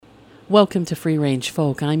Welcome to Free Range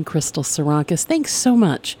Folk. I'm Crystal Sarakas. Thanks so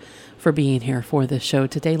much for being here for this show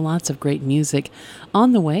today. Lots of great music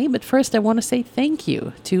on the way, but first I want to say thank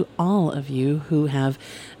you to all of you who have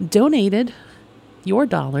donated your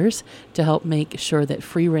dollars to help make sure that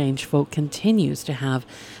Free Range Folk continues to have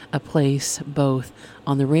a place both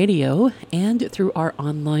on the radio and through our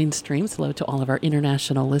online streams. Hello to all of our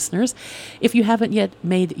international listeners. If you haven't yet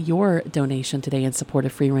made your donation today in support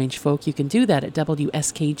of Free Range Folk, you can do that at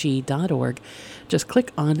WSKG.org. Just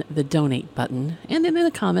click on the donate button, and in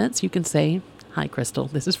the comments you can say, "Hi Crystal,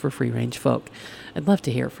 this is for Free Range Folk." I'd love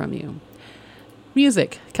to hear from you.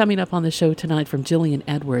 Music coming up on the show tonight from Jillian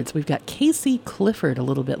Edwards. We've got Casey Clifford a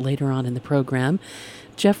little bit later on in the program,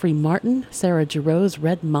 Jeffrey Martin, Sarah Jarosz,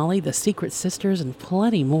 Red Molly, The Secret Sisters, and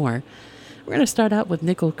plenty more. We're going to start out with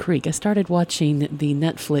Nickel Creek. I started watching the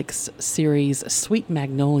Netflix series Sweet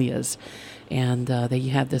Magnolias, and they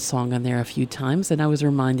had this song on there a few times, and I was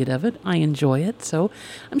reminded of it. I enjoy it, so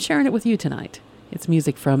I'm sharing it with you tonight. It's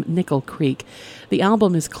music from Nickel Creek. The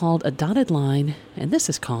album is called A Dotted Line, and this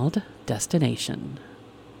is called Destination.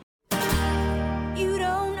 You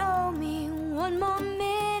don't owe me one more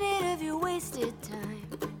minute of your wasted time.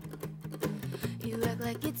 You act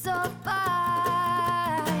like it's all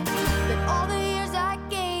fine, but all the years I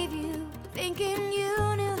gave you, thinking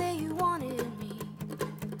you knew that you wanted me,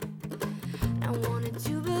 I wanted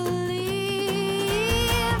to believe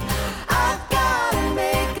I've gotta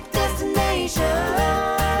make a destination.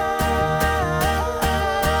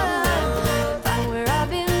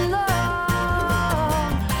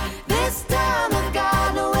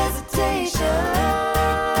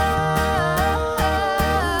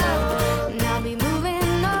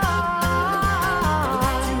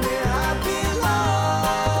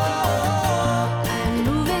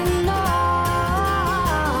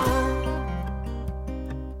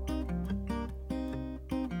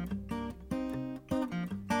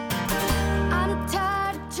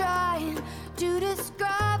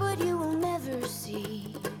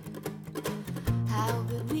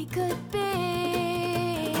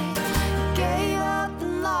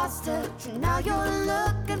 Now you're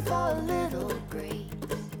looking for a little grace.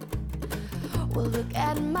 Well, look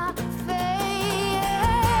at my face.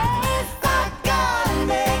 I gotta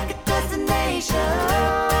make a destination.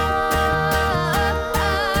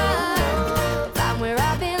 Find where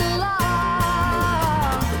I belong.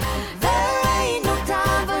 There ain't no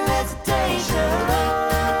time for hesitation.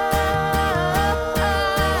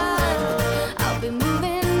 I'll be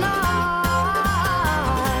moving on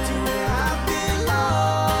to where I belong.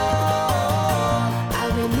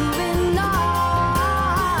 I'll be moving on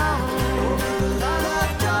over the line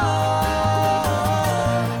I've drawn.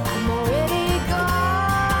 I'm already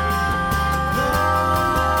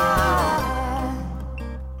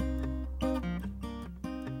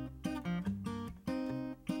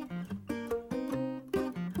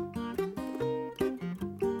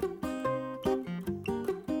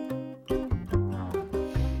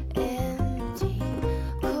empty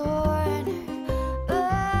corner,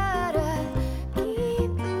 but I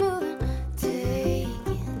keep moving,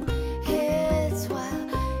 taking hits while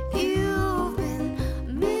you've been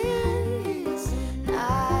missing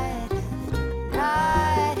night after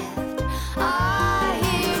night after. I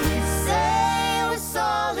hear you say we're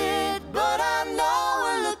solid, but I know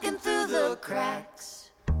we're looking through the cracks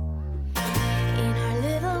in our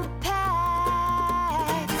little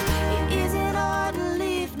packs. It isn't hard to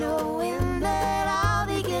leave knowing that I'll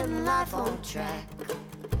be getting life on track,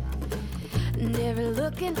 never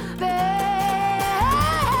looking back.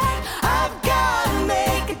 I've gotta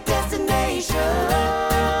make a destination.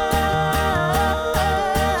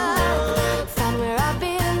 Find where I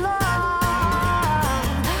belong.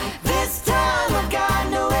 This time I've got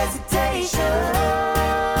no hesitation.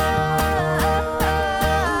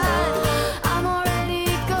 I'm already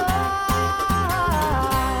gone.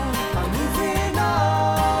 I'm moving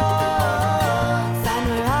on. Find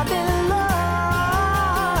where I belong.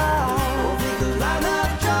 Over the line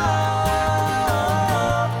I've drawn.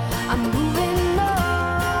 I'm moving on.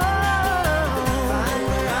 Find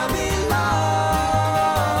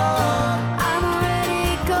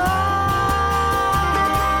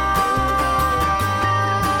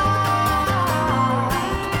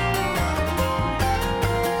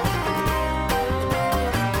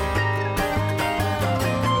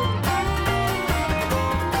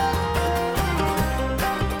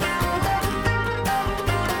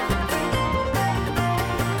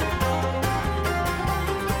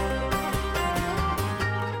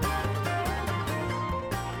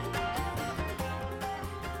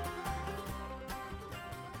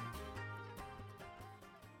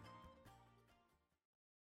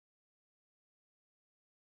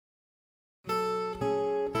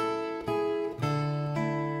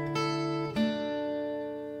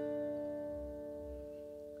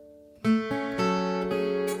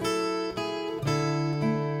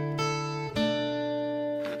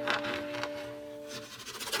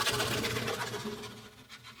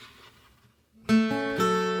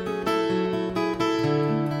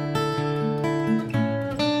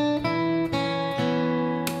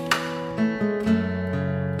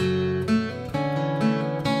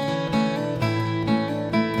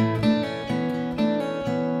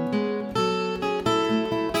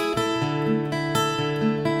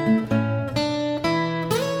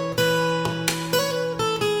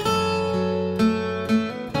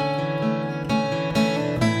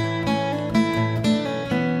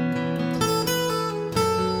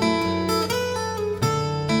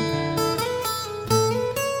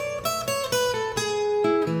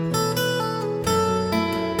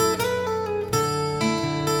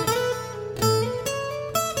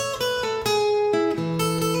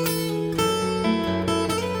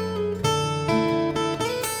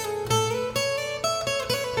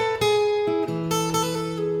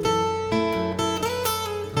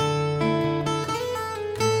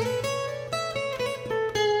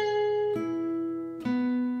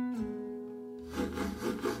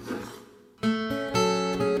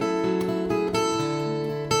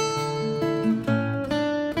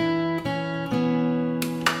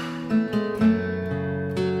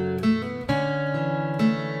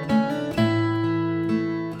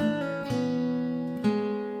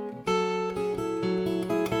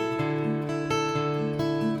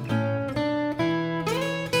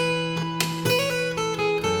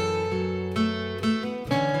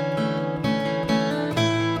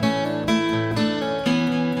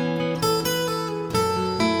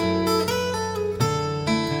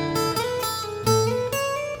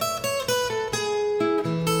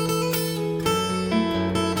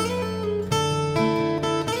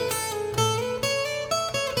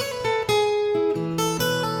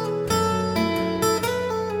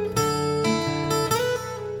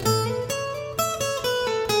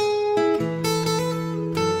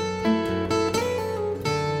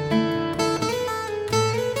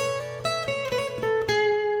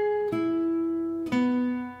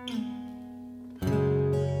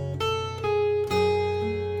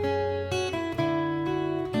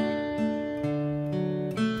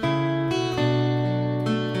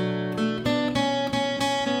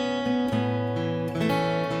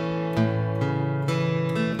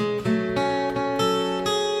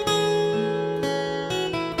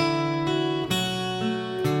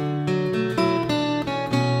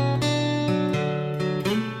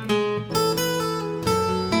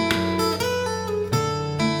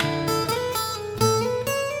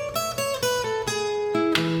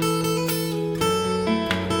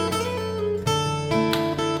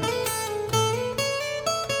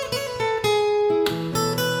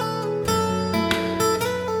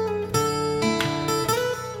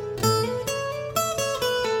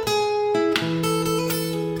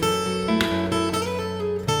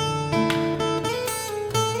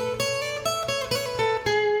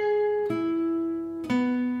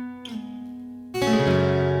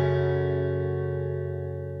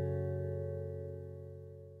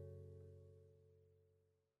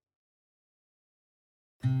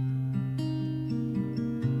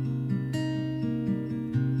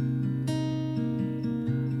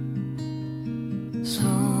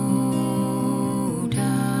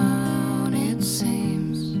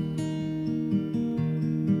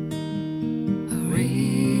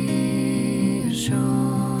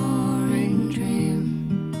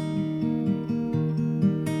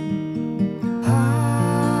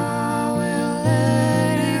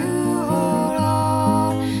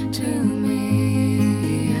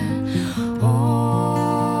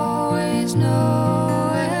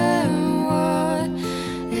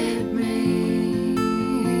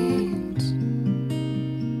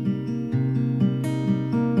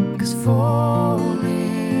 'Cause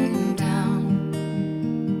falling down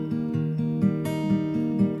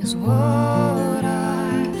is what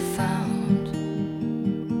I found.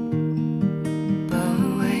 But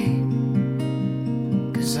wait,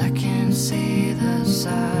 'cause I can see the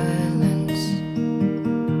silence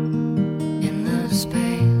in the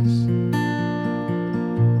space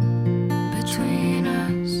between us.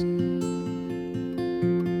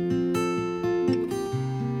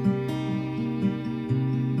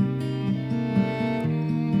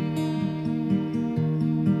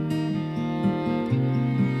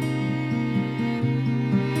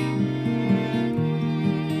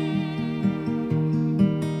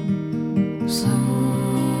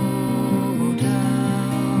 Slow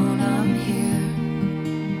down, I'm here.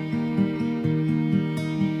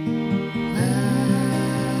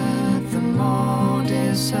 Let them all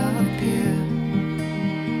disappear.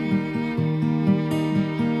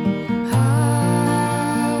 I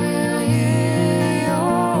will hear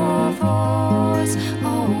your voice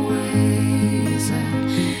always, and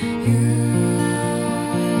you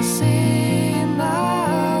will see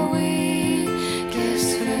my weakest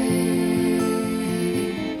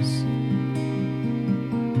face.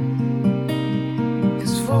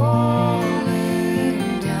 'Cause falling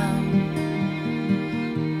down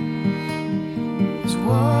is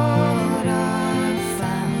what I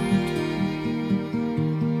found.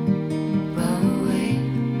 But wait,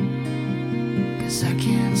 'cause I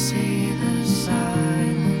can see the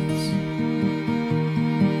silence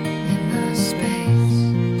in the space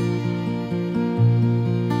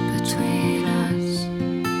between us.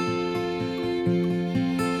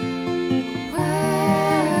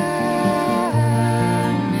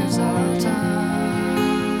 When is our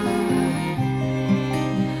time?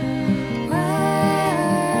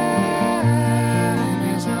 When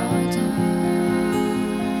is our time?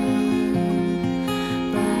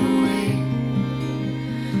 But wait,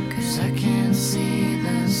 'cause I can see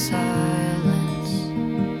the silence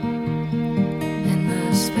in the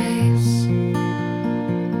space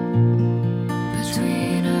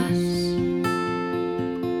between us.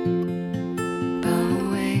 But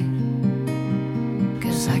wait,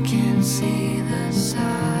 'cause I can see the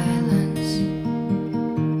silence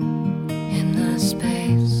in the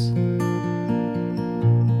space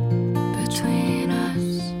between us.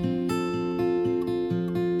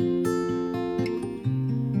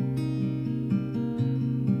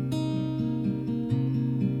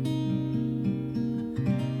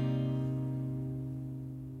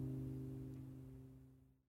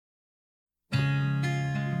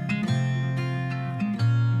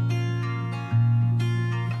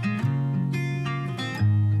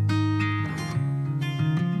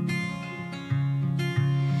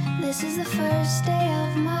 This is the first day of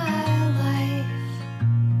my life.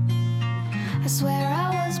 I swear I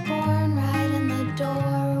was born right in the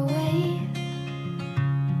doorway.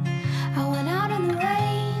 I went out in the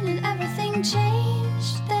rain and everything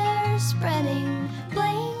changed. They're spreading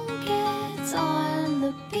blankets on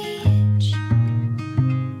the beach.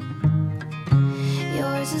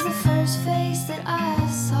 Yours is the first face that I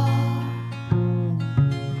saw.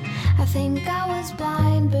 I think I was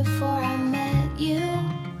blind before I met you.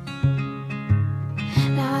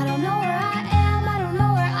 Now I don't know where I am, I don't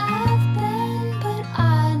know where I've been, but I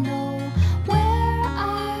know where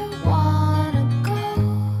I wanna go.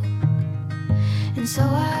 And so I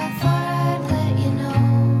thought I'd let you know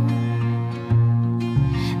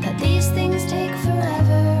that these things take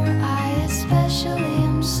forever. I especially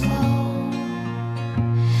am slow,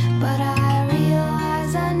 but I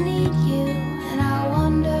realize I need you, and I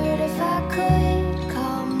wondered if I could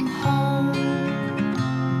come home.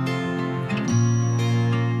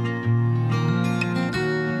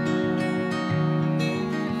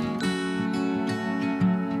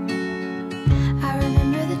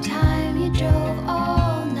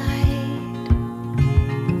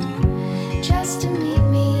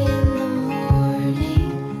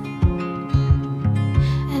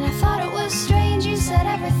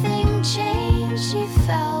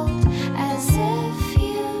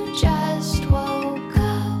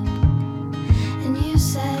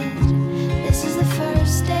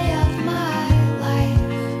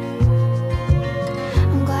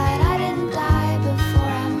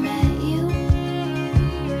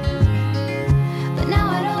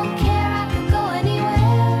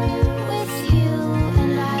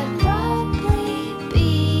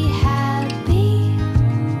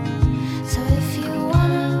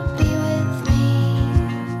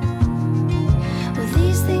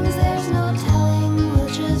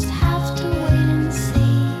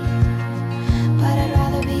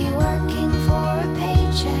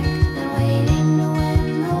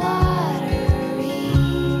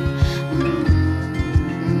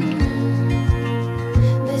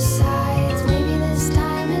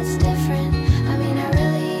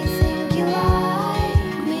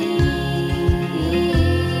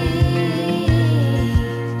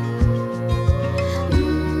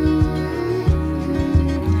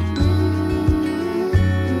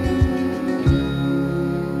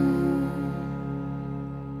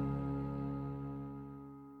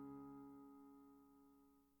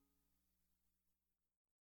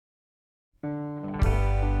 Let's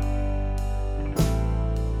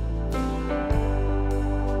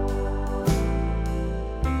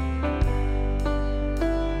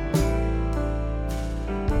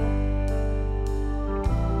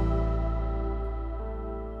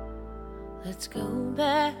go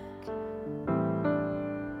back.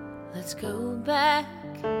 Let's go back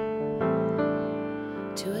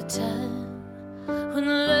to a time when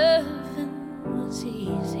loving was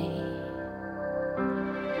easy.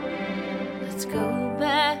 Let's go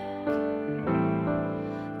back,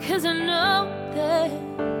 'cause I know that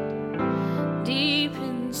deep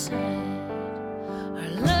inside our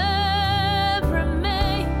love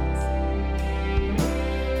remains,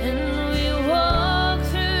 and we walk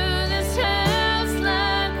through this house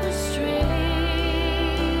like we're strangers.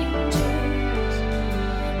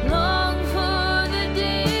 Long for the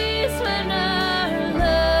days when our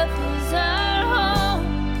love was our home.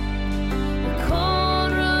 The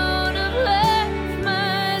cold road of life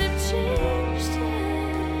might have changed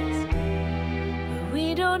us, but we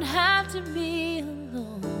don't have to be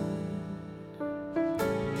alone.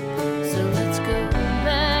 So let's go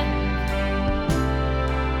back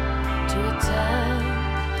to a time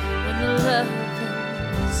when the loving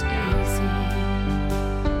was easy.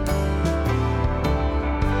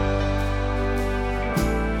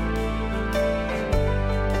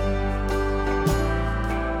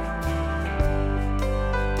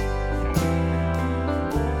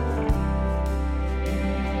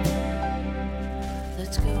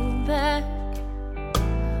 Let's go back.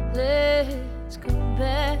 Let's go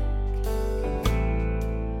back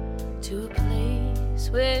to a place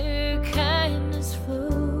where kindness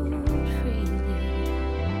flowed freely.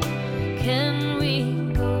 Can we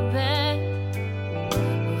go back?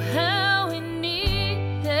 Oh, how we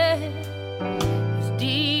need that. It's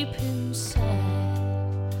deep inside.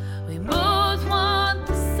 We both want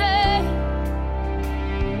the same,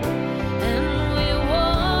 and we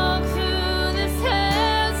walk through this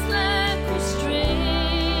house like we're strangers.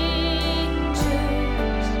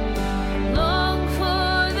 Long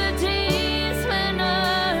for the days when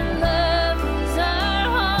our love was our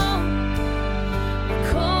home. The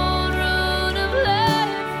cold road of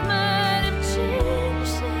life might have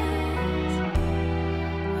changed us,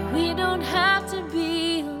 but we don't have to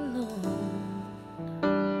be alone.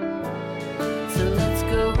 So let's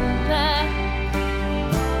go back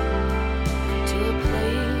to a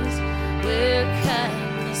place where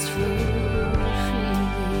kindness flowed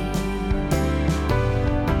freely.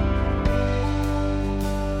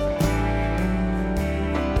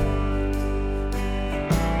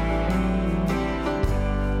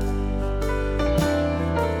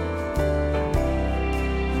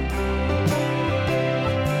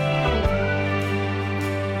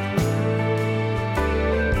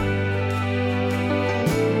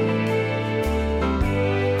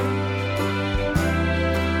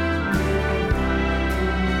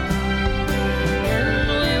 And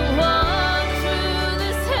we walk through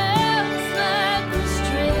this house like we're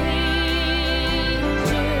strangers.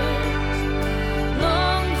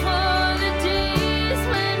 Long for the days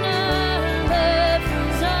when our love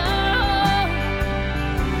was our home.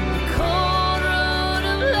 The cold road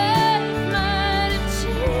of life might have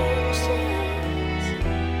changed us,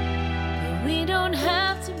 but we don't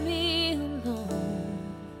have to be alone.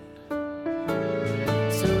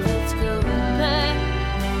 So let's go back.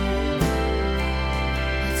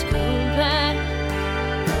 Let's go back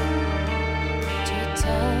to a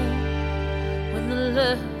time when the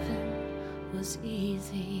loving was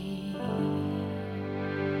easy.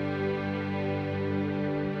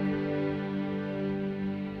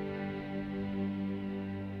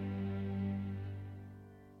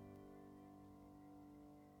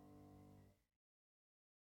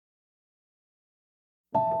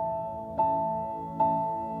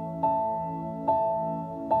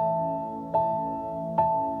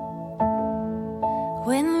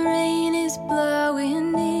 When the rain is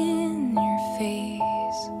blowing in your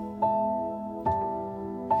face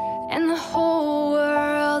and the whole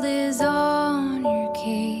world is on your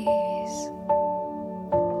case,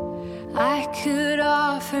 I could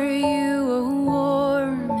offer you a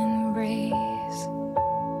warm embrace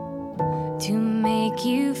to make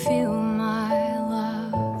you feel my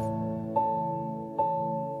love.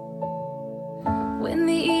 When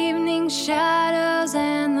the evening shadows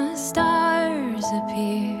and the stars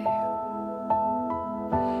appear,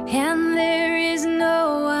 and there is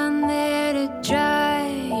no one there to dry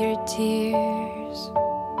your tears,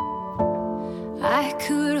 I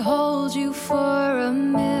could hold you for a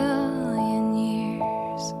million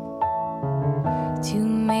years to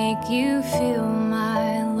make you feel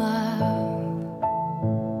my love.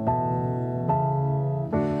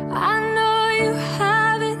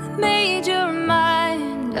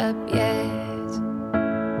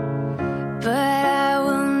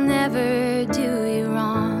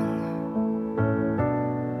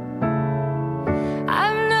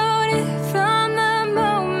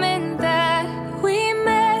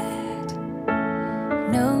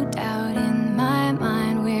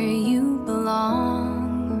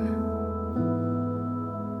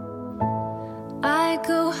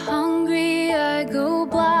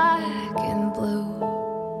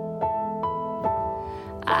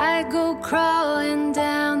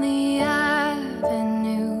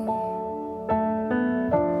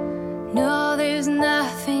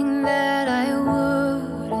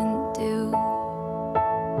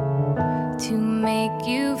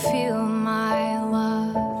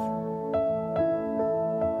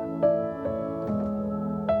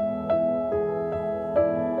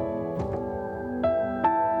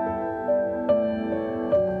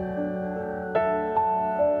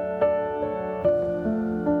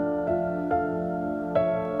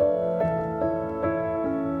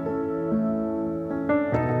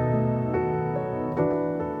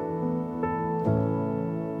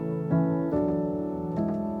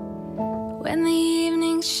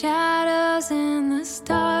 Falling shadows and the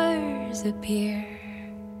stars appear,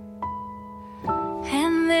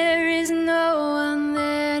 and there is no one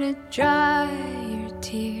there to dry your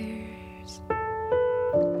tears.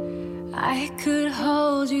 I could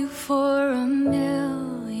hold you for a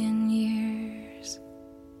million years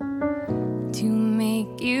to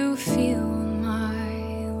make you feel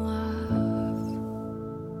my love.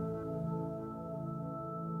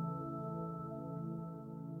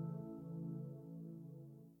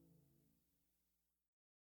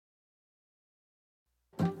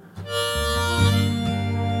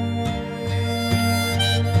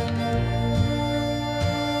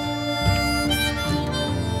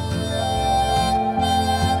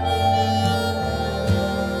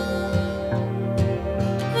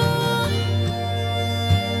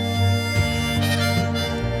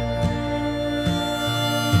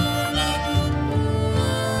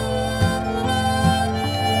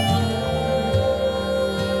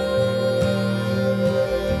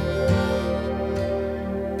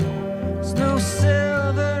 There's no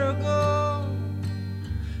silver or gold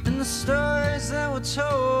in the stories that were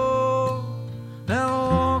told. Now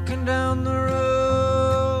walking down the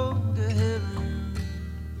road to heaven,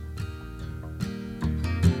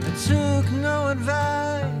 I took no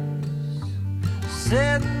advice,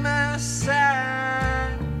 set my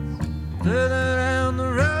sights further down the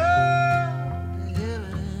road to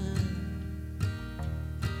heaven.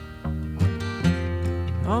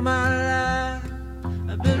 All my life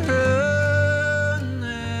I've been running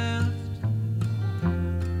after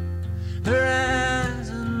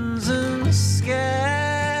horizons in the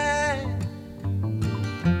sky.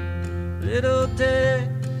 Little days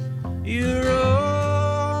you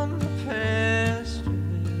roam the pasture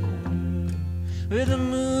with the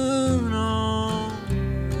moon on.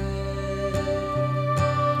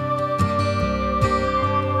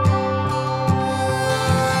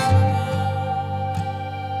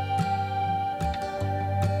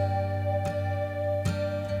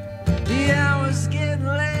 The hour's getting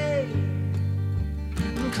late,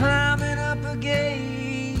 I'm climbing up a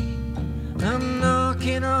gate, I'm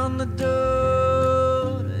knocking on the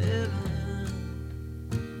door to heaven.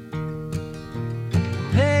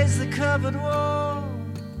 Page the covered walls,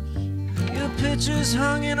 your picture's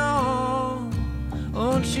hanging on.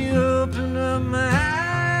 Won't you open up my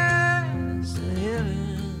eyes to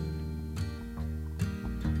heaven?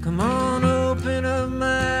 Come on, open up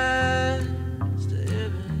my eyes to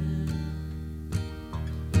heaven.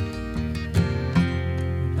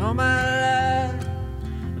 All my life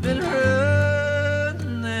I've been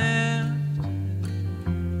running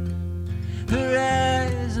after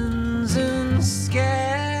horizons in the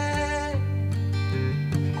sky.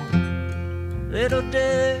 Little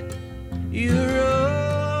day you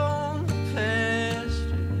roam the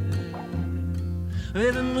pasture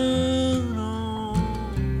with the moon on.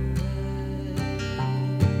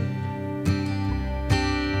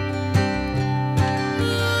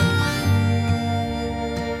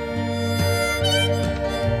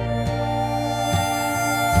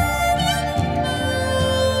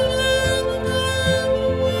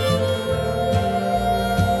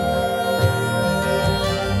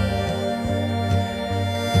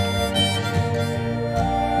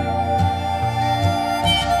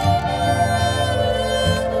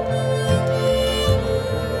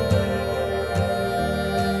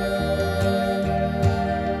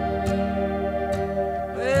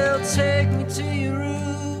 Well, take me to your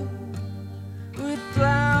room with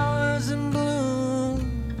flowers in bloom,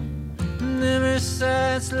 and every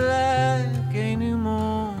sight's like a new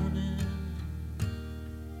morning.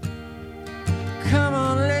 Come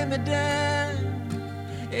on, lay me down,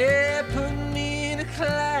 yeah, put me in a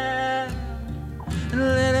cloud, and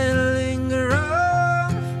let it linger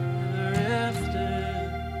on forever after.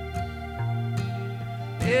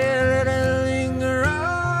 Yeah, let it linger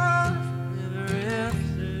on forever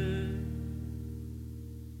after.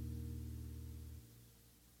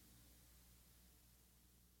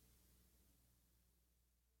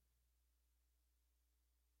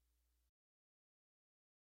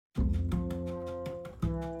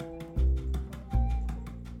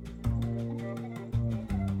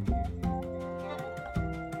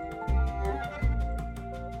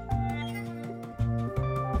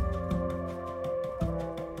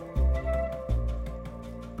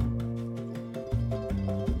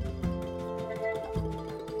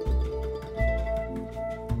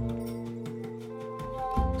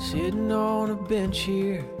 Sitting on a bench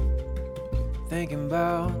here, thinking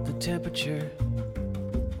about the temperature,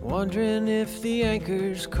 wondering if the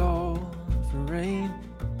anchors call for rain.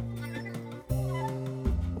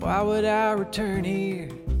 Why would I return here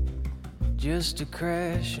just to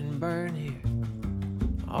crash and burn here.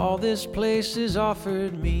 All this place has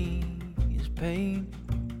offered me is pain.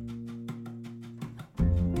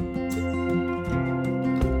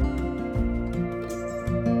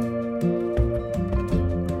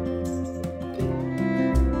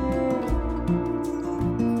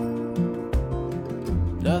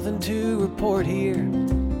 Nothing to report here,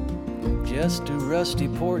 just a rusty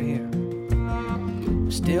port here.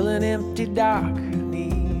 Still an empty dock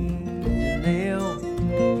needs a nail.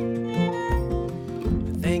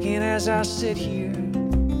 Thinking as I sit here,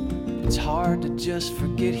 it's hard to just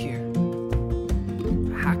forget here.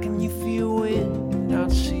 How can you feel wind and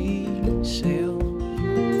not see sail?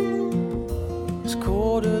 It's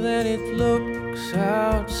colder than it looks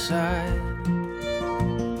outside,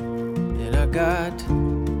 and I got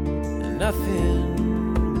nothing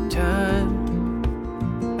but time.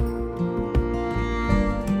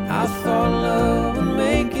 I thought love would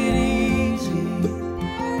make it easy.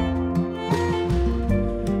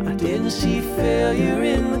 I didn't see failure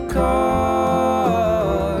in the cards.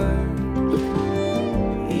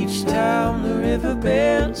 Each time the river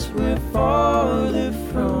bends, we're farther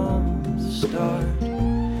from the start.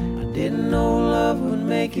 I didn't know love would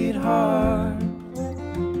make it hard.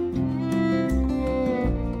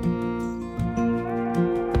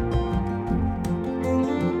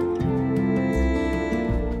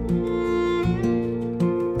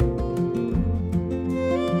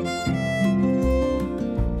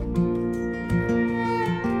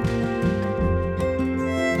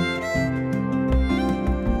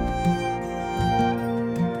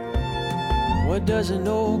 What does an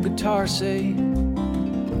old guitar say?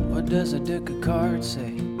 What does a deck of cards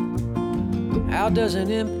say? How does an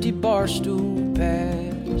empty bar stool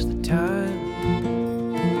pass the time?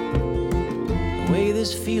 The way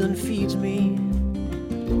this feeling feeds me,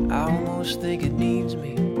 I almost think it needs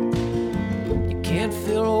me. You can't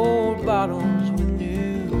fill old bottles with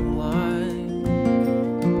new wine.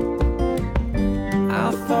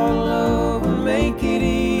 I thought love would make it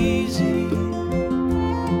easy.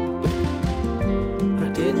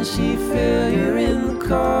 Didn't see failure in the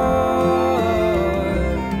cards.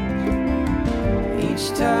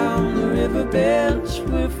 Each time the river bends,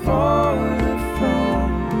 we're farther from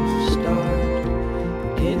the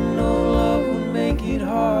start. Didn't know love would make it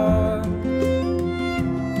hard.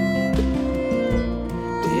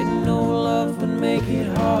 Didn't know love would make it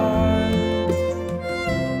hard.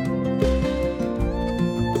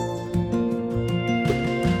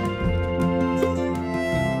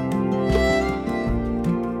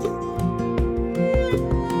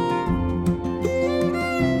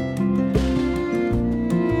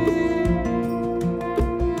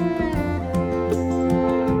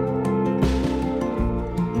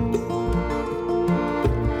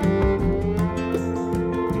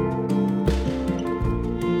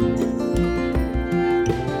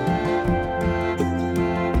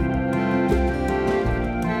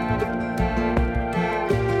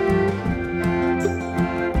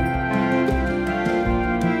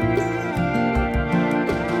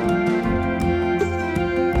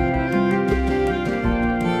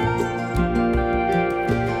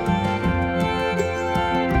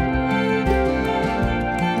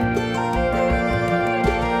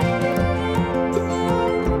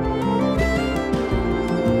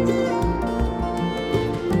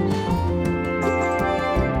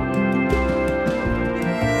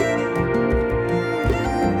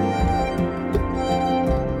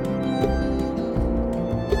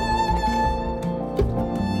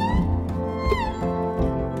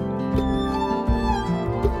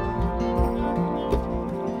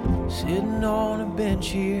 Sitting on a bench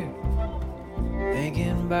here,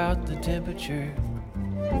 thinking about the temperature,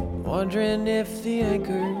 wondering if the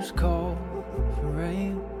anchors call for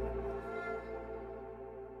rain.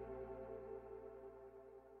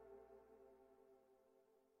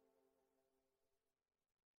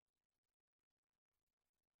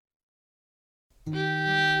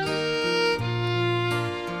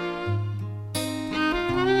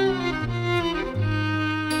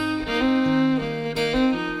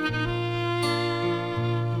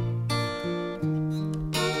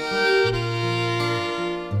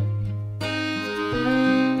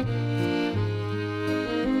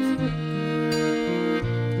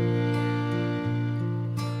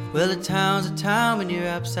 Well, a town's a town when you're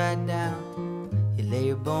upside down. You lay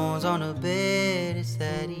your bones on a bed, it's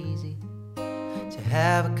that easy to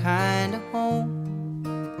have a kind of home.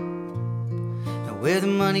 Now where the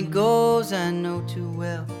money goes, I know too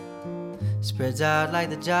well. Spreads out like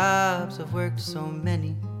the jobs I've worked so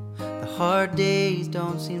many. The hard days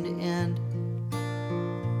don't seem to end.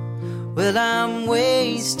 Well, I'm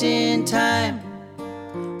wasting time,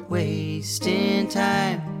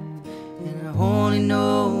 and I only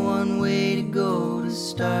know one way to go to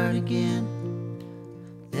start again.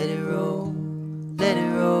 Let it roll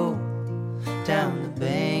down the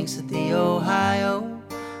banks of the Ohio,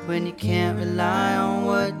 when you can't rely on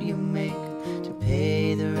what you make to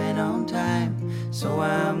pay the rent on time. So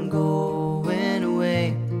I'm going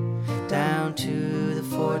away down to the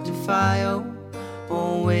Fort de Fio,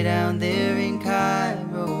 oh, way down there in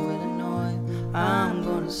Cairo, Illinois. I'm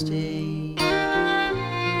gonna stay.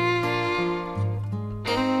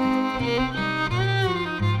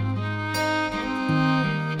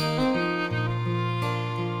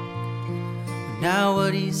 Now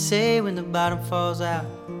what do you say when the bottom falls out?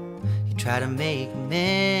 You try to make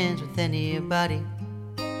amends with anybody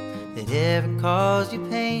that ever caused you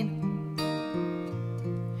pain.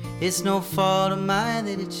 It's no fault of mine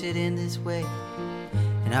that it should end this way,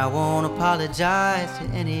 and I won't apologize to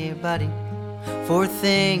anybody for a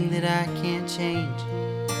thing that I can't change.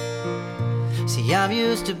 See, I'm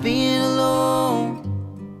used to being alone,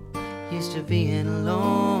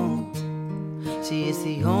 See, it's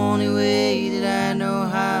the only way that I know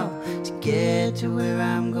how to get to where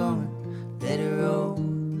I'm going. Let it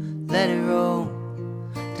roll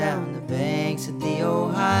down the banks of the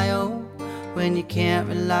Ohio, when you can't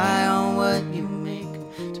rely on what you make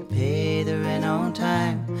to pay the rent on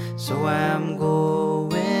time. So I'm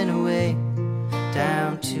going away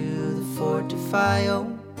down to the Fort de Fio,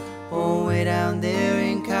 oh, way down there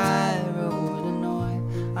in Cairo, Illinois.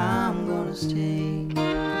 I'm gonna stay.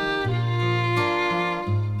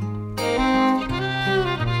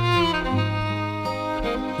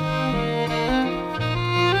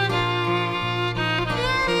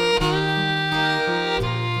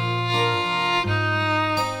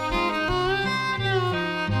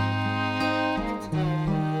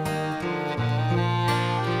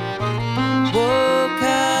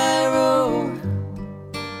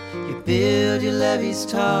 Build your levees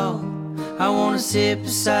tall. I wanna sit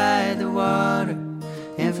beside the water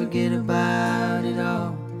and forget about it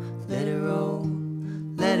all. Let it roll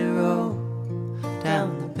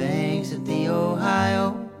down the banks of the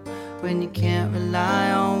Ohio, when you can't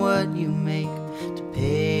rely on what you make to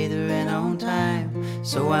pay the rent on time.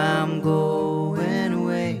 So I'm going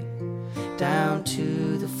away down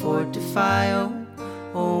to the Fort de Fio,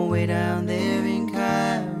 oh, way down there in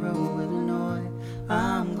Cairo, Illinois.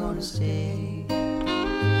 I'm gonna stay.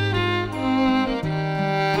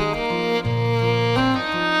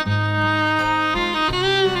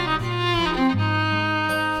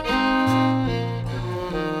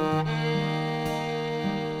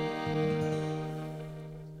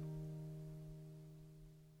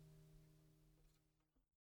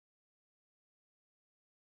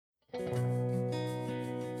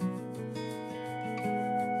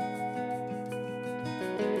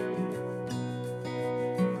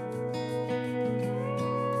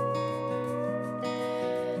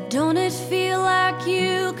 Don't it feel like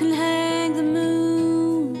you can hang the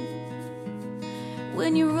moon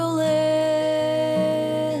when you're rolling?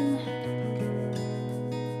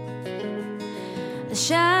 The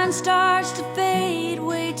shine starts to fade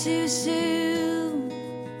way too soon.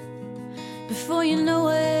 Before you know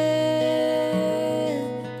it,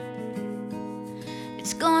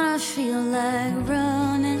 it's gonna feel like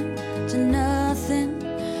running to nothing,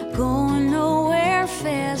 going nowhere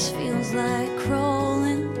fast. Feels like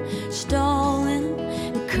crawling, stalling,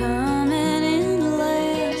 and coming in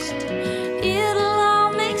last. It'll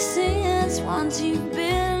all make sense once you've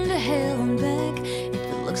been to hell and back. If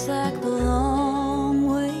it looks like the long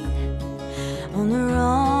way on the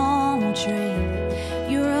wrong train,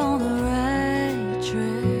 you're on the right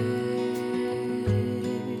track.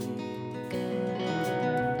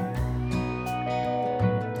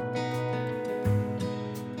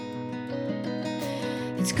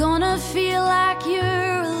 It's gonna feel like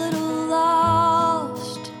you're a little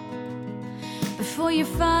lost before you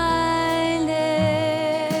find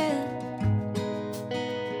it.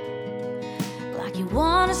 Like you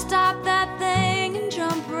wanna stop that thing and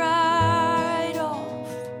jump right off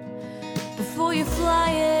before you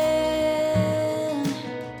fly in.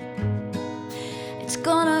 It's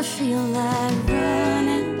gonna feel like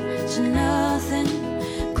running to nothing,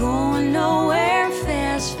 going nowhere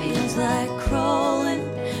fast. Feels like crawling,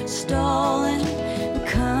 stalling, and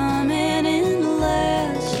coming in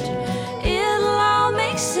last. It'll all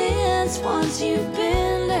make sense once you've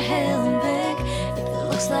been to hell and back. If it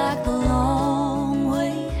looks like the long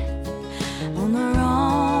way on the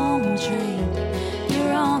wrong train,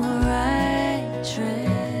 you're on the right track.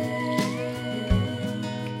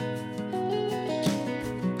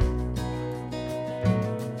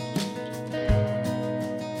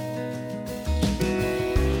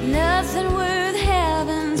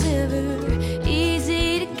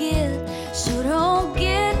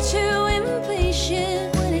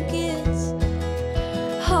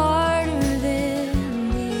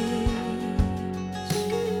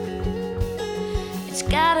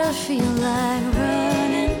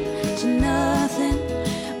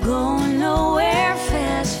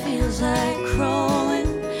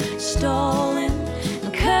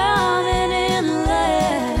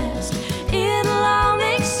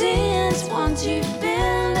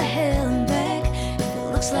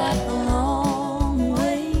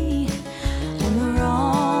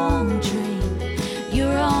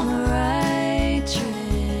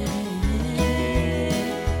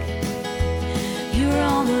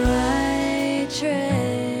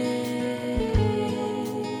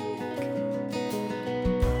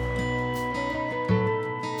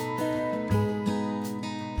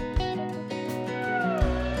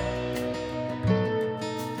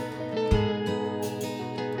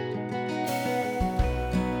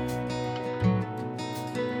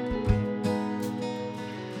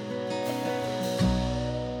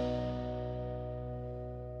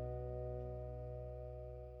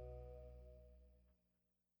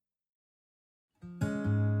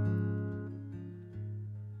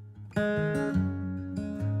 I've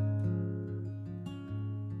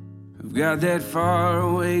got that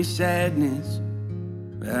faraway sadness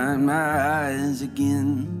behind my eyes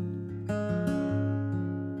again,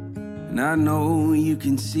 and I know you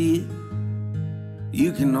can see it.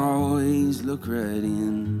 You can always look right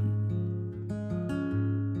in.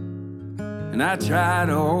 And I try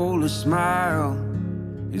to hold a smile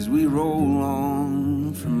as we roll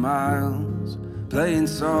on for miles, playing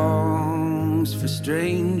songs for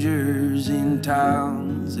strangers in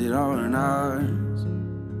towns that aren't ours.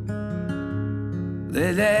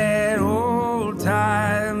 Let that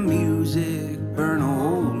old-time music burn a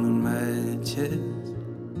hole in my chest,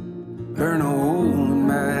 burn a hole in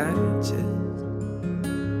my chest.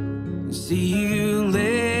 See you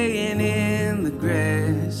laying in the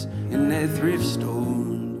grass in that thrift store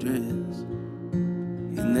dress,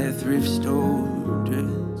 in that thrift store dress.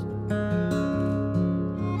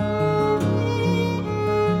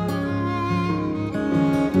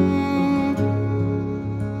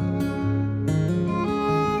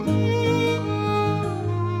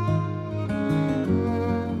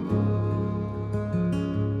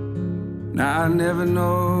 Now I never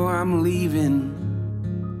know I'm leaving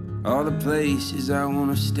all the places I want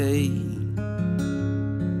to stay,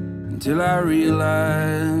 until I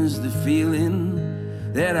realize the feeling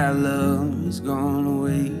that I love is gone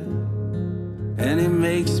away. And it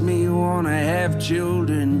makes me want to have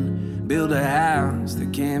children, build a house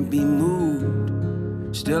that can't be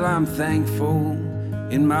moved. Still I'm thankful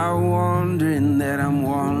in my wandering that I'm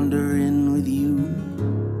wandering with you.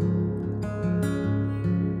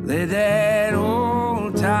 Let that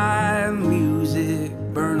old time music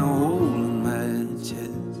burn a hole in my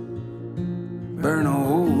chest, burn a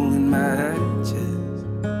hole in my chest.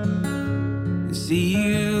 And see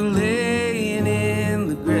you laying in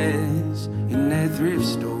the grass in that thrift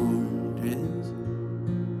store dress,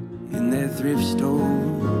 in that thrift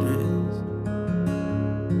store dress.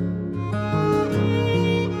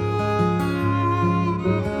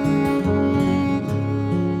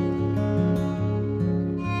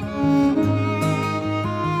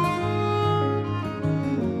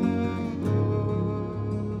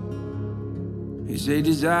 Say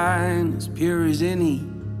design as pure as any,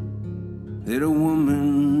 that a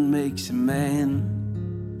woman makes a man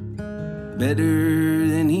better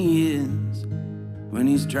than he is when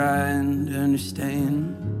he's trying to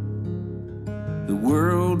understand the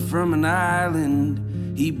world from an island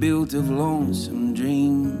he built of lonesome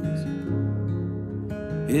dreams.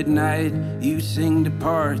 At night you sing to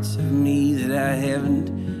parts of me that I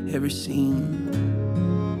haven't ever seen.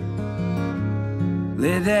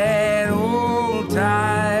 Let that old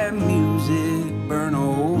time music burn a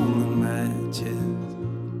hole in my chest,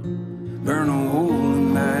 burn a hole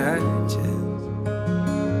in my chest.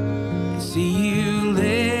 I see you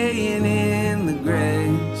laying in the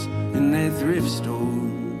grass in that thrift store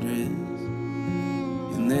dress,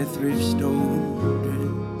 in that thrift store dress.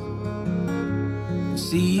 I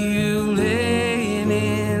see you laying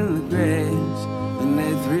in the grass in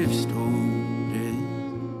that thrift store,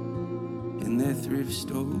 thrift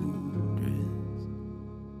store dress.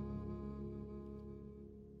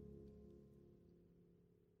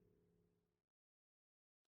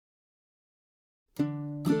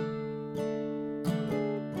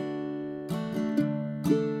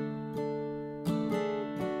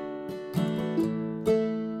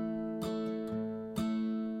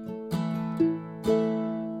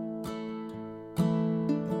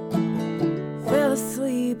 Fell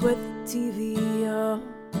asleep with the TV on,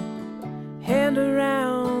 hand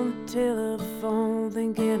around the telephone,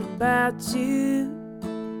 thinking about you.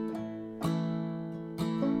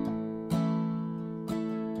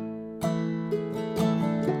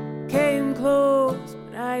 Came close,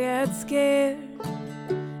 but I got scared.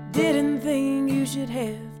 Didn't think you should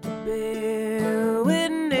have to bear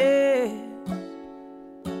witness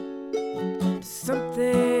to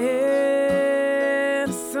something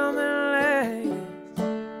like this.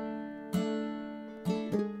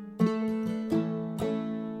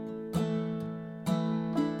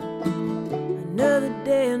 Another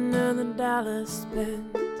day, another dollar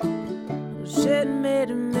spent. Shit made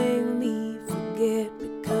to make me forget,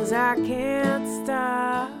 because I can't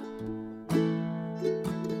stop.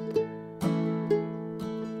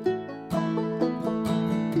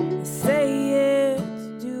 They say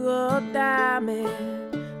it's do or die, man,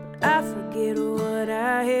 but I forget what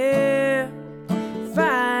I hear.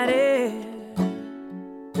 Fighting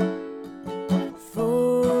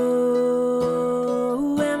for,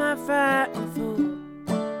 who am I fighting for?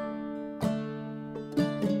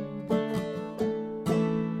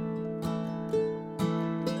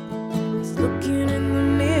 Looking in the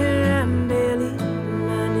mirror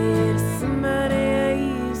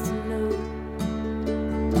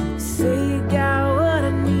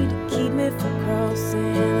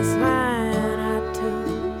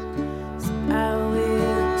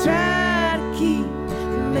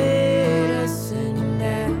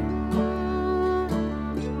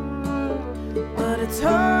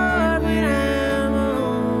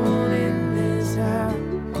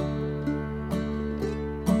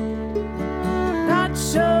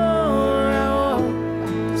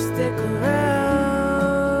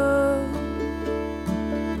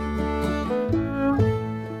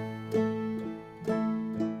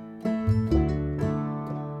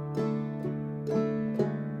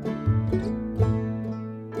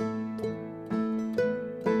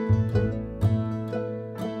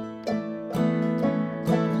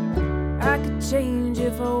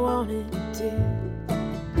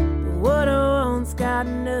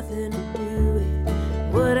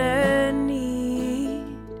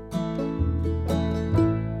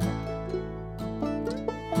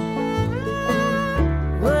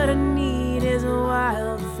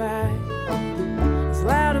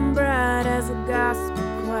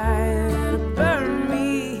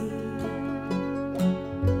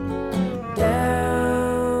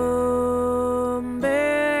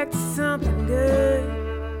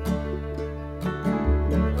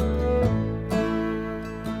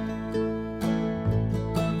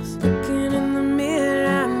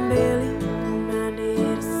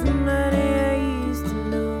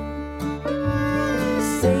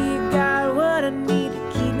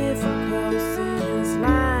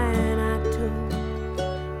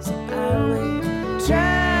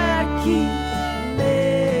keep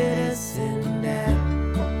medicine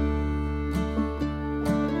down.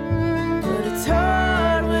 But it's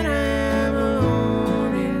hard when I'm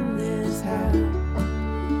alone in this house.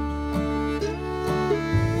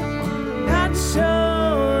 Not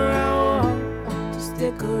sure I want to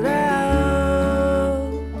stick around.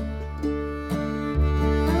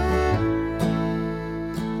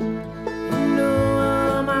 You know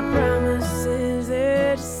all my promises,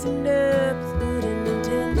 they're just end up with good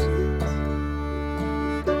intentions.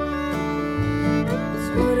 It's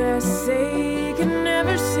what I say can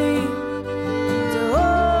never seem to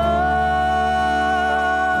hold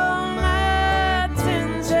my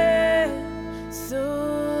attention. So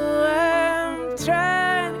I'm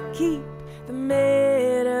trying to keep the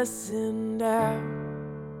medicine down.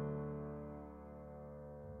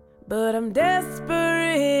 But I'm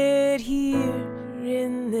desperate here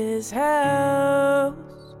in this house.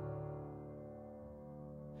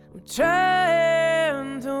 I'm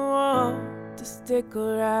trying to want to stick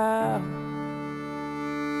around.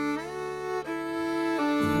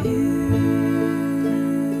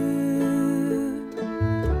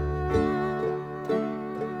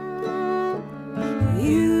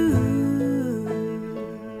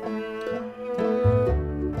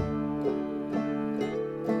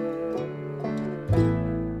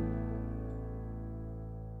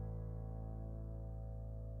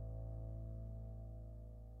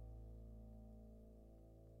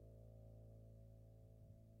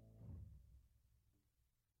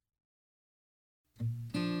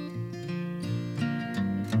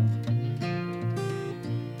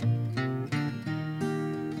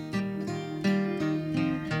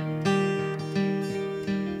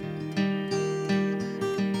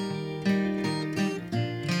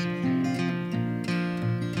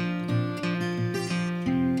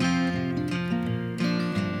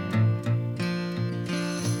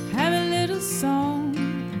 Have a little song,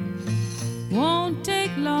 won't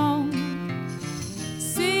take long.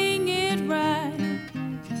 Sing it right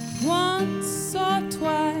once or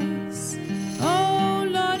twice. Oh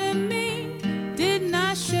Lord and me, didn't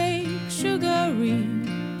I shake sugary?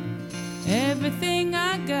 Everything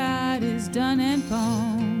I got is done and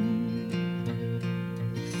pawned.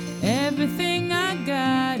 Everything I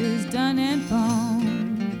got is done and pawned.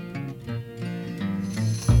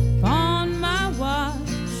 Pawn my watch,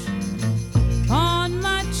 pawn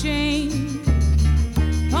my chain,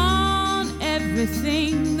 pawn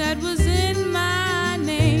everything that was in my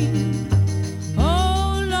name.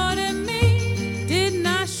 Oh Lord and me, didn't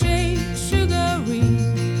I shake sugary?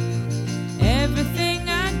 Everything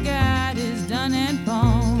I got is done and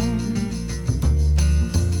pawned.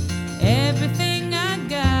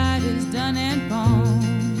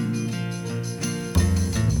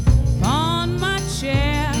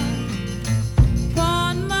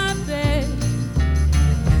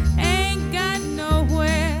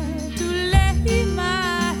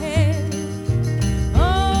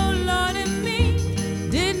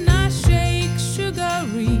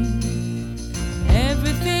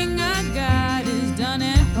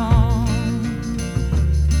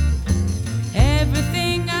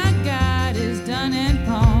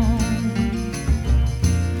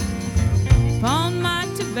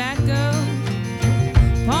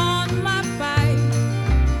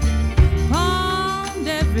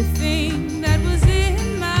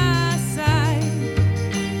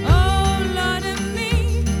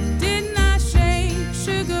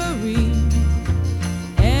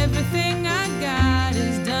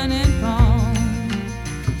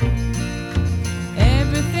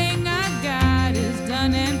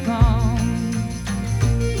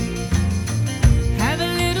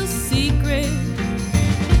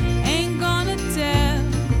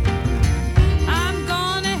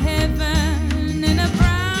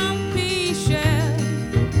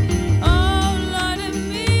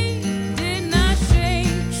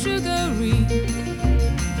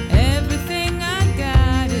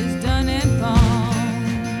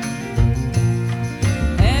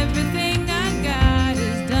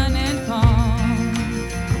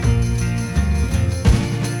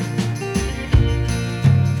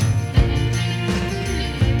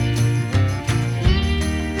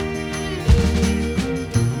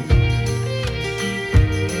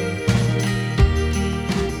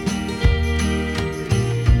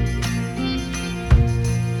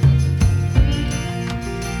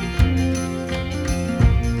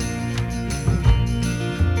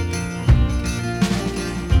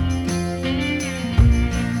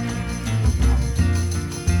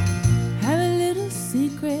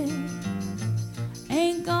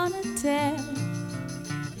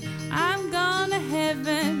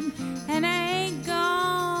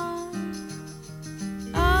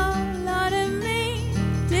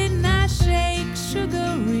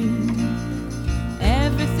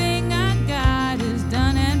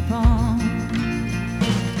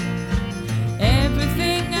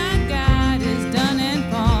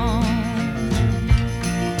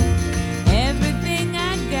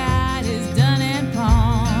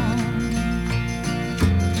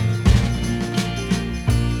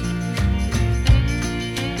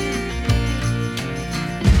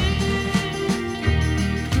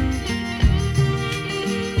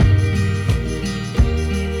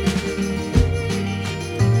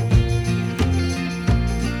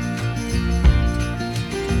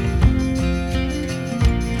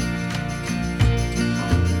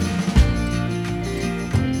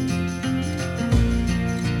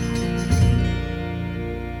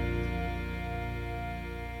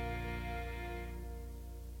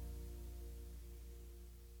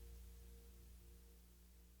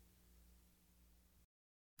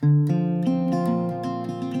 Build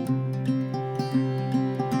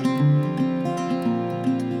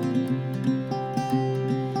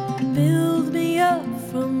me up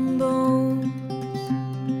from bones,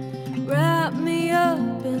 wrap me up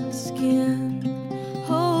in skin,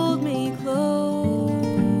 hold me close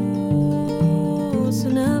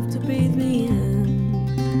enough to breathe me in.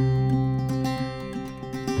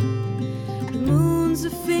 The moon's a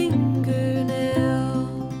fingernail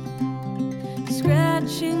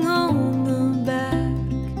scratching on the back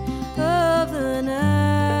of the night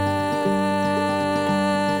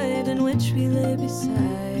in which we lay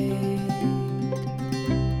beside.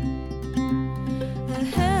 I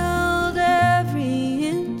held every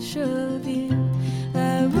inch of you,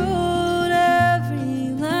 I wrote every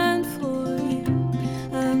line for you,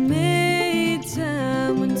 I made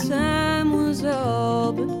time when time was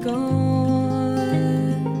all but gone.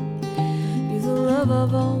 You're the love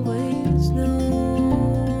I've always known.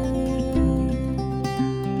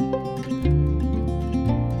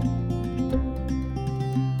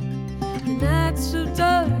 The nights so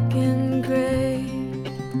dark and gray,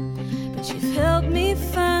 but you've helped me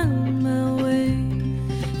find my way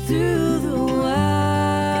through the wild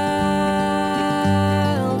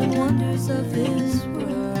and wonders of this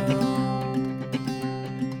world.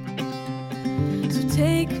 So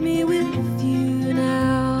take me with you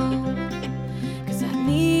now, 'cause I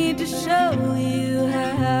need to show you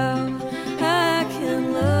how I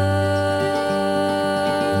can love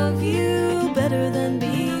you better than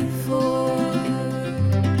before.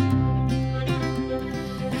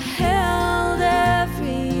 I held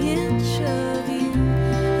every inch of you,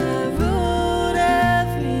 I wrote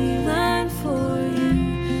every line for you,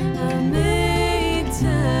 I made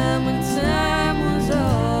time when time was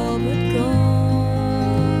all but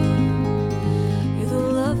gone. You're the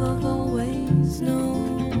love I've always known.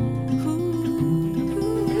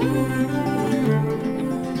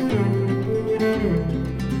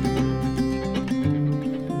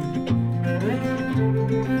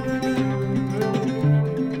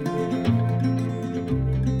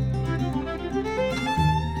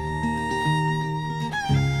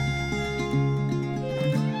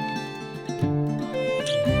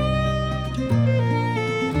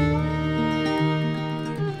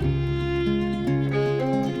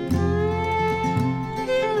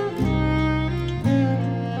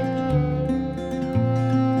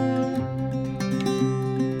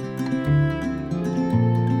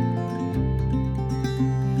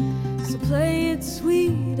 So play it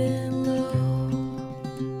sweet and low,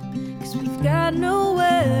 'cause we've got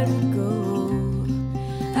nowhere to go.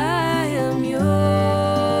 I am yours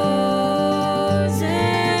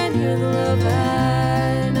and you're the love I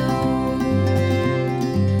know.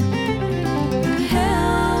 I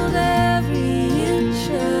held every inch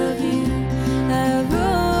of you, I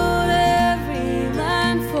wrote every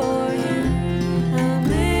line for you, I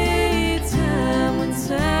made time when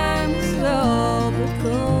time was all but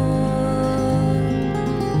gone.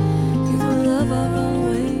 You're the love I've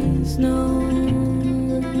always known.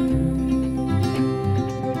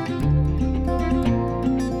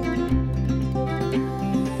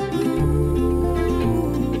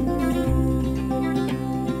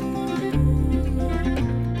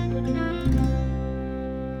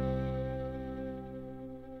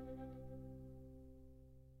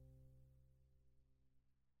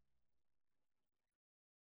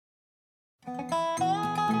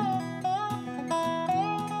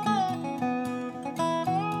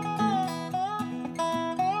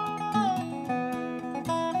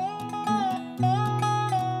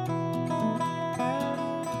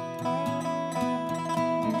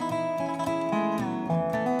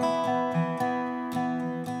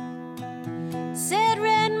 Said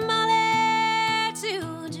Red Molly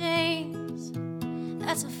to James,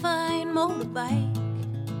 that's a fine motorbike.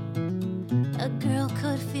 A girl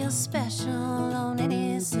could feel special on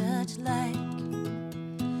any such like.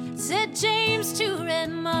 Said James to Red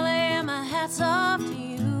Molly, my hat's off to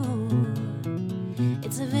you.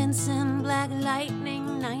 It's a Vincent Black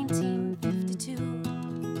Lightning 1952.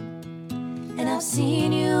 And I've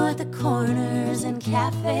seen you at the corners and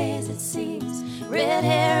cafes, it seems. Red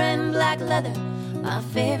hair and black leather, my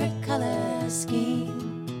favorite color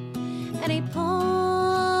scheme. And he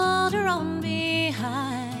pulled her on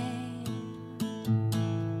behind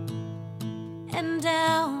and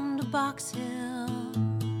down to Box Hill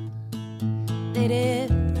they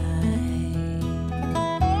did ride.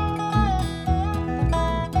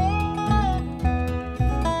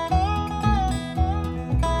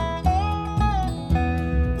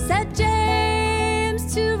 Said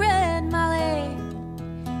James to Red Molly,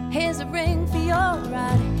 here's a ring for your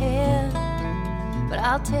right hand. But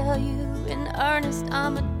I'll tell you in earnest,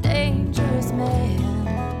 I'm a dangerous man.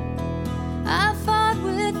 I fought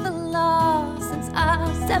with the law since I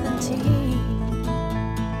was 17,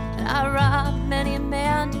 and I robbed many a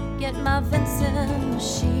man to get my Vincent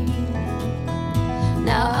machine.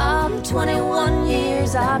 Now I'm 21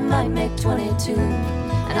 years, I might make 22,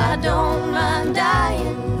 and I don't mind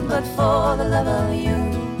dying, but for the love of you.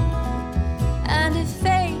 And if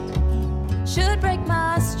fate should break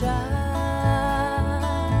my stride,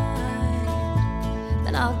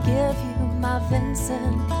 then I'll give you my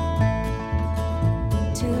Vincent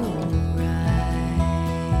to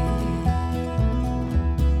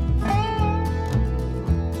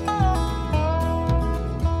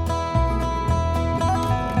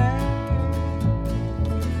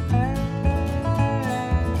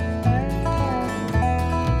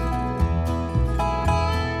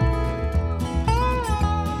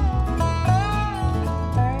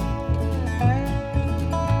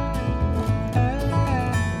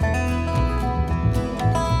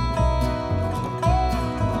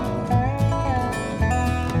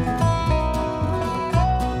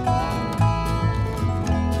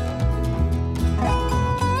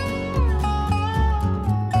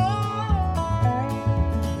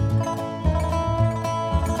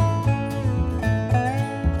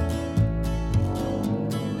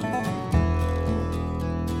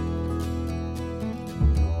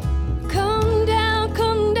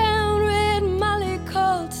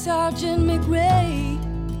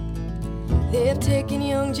taking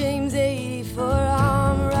young James 80 for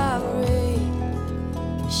armed robbery.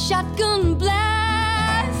 Shotgun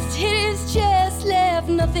blast hit his chest, left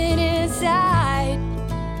nothing inside.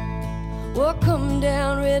 Or come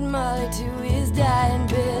down Red Molly to his dying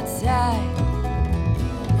bedside.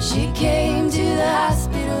 She came to the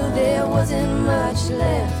hospital, there wasn't much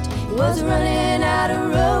left. He was running out of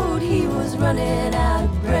road, he was running out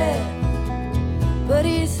of breath. But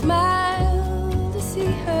he smiled to see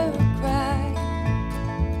her cry.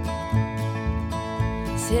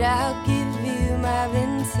 Said, I'll give you my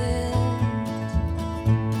Vincent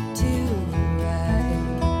to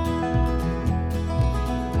ride.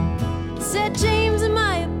 Said, James, in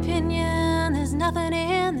my opinion, there's nothing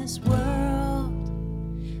in this world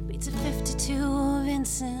beats a 52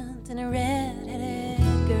 Vincent and a red-headed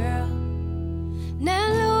girl.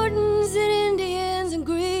 Now Lordens and Indians and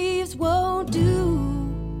Greaves won't do.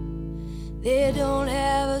 They don't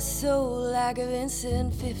have a soul like a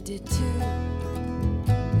Vincent 52.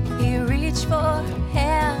 He reached for her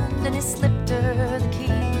hand and he slipped her the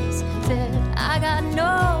keys. Said, I got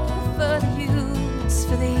no further use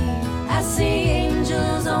for thee. I see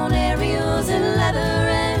angels on aerials in leather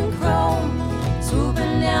and chrome,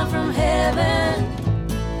 swooping down from heaven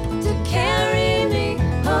to carry me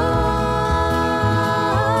home.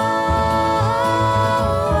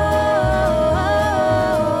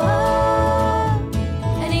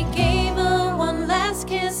 And he gave her one last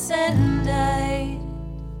kiss and died.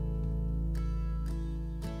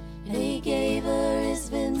 And he gave her his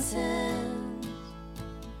Vincent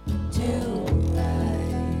to ride.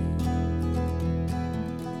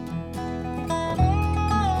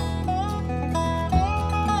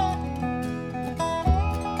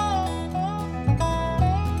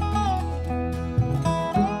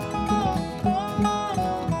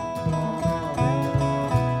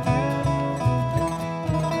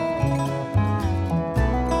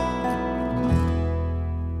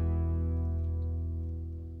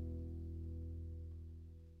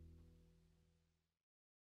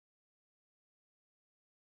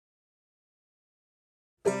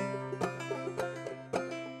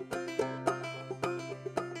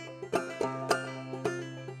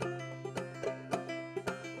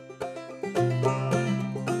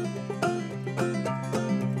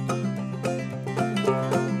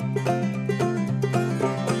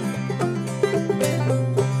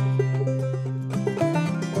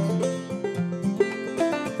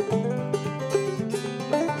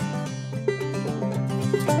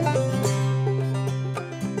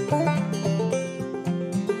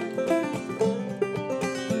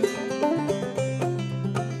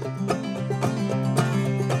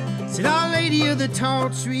 The tall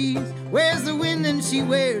trees, where's the wind and she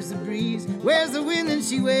wears the breeze, where's the wind and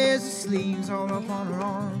she wears the sleeves all up on her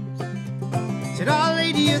arms. Said, Our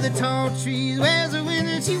Lady of the tall trees, where's the wind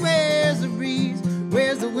and she wears the breeze,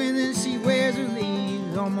 where's the wind and she wears her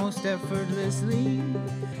leaves almost effortlessly.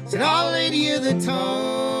 Said, Our Lady of the tall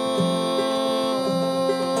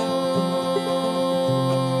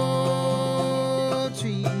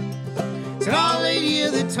trees, said, Our Lady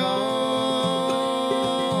of the tall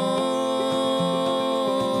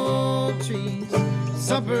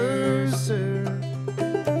supper served,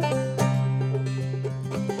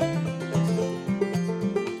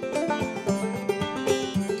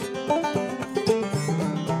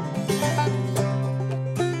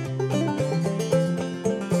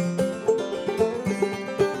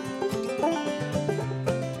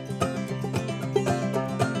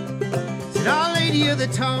 Lady of the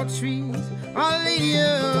tall trees, Our Lady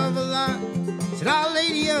of the lot. Said Our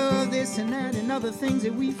Lady of this and that and other things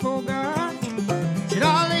that we forgot. Said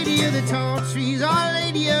Our Lady of the tall trees, Our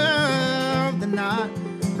Lady of the knot.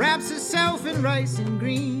 Wraps herself in rice and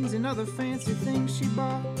greens and other fancy things she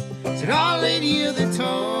bought. Said Our Lady of the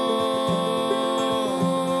tall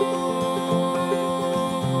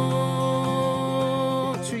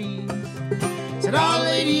trees. Said Our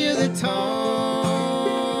Lady of the tall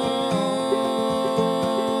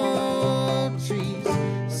trees.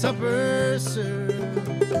 Supper served.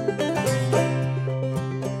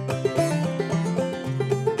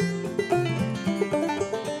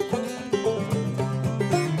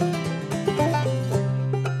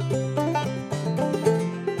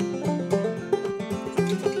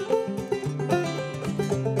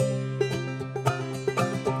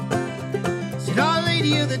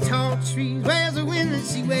 Trees. Where's the wind and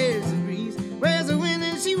she wears the breeze? Where's the wind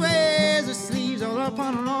and she wears her sleeves all up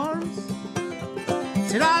on her arms?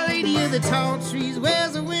 Said Our Lady of the tall trees.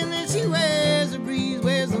 Where's the wind and she wears the breeze?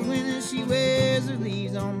 Where's the wind and she wears her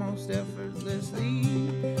leaves almost effortlessly?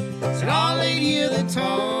 Said Our Lady of the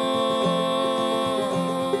tall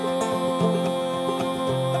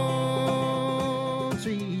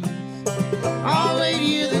trees. Our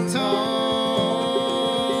Lady of the tall.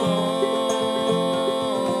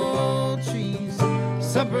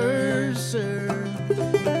 Supper served.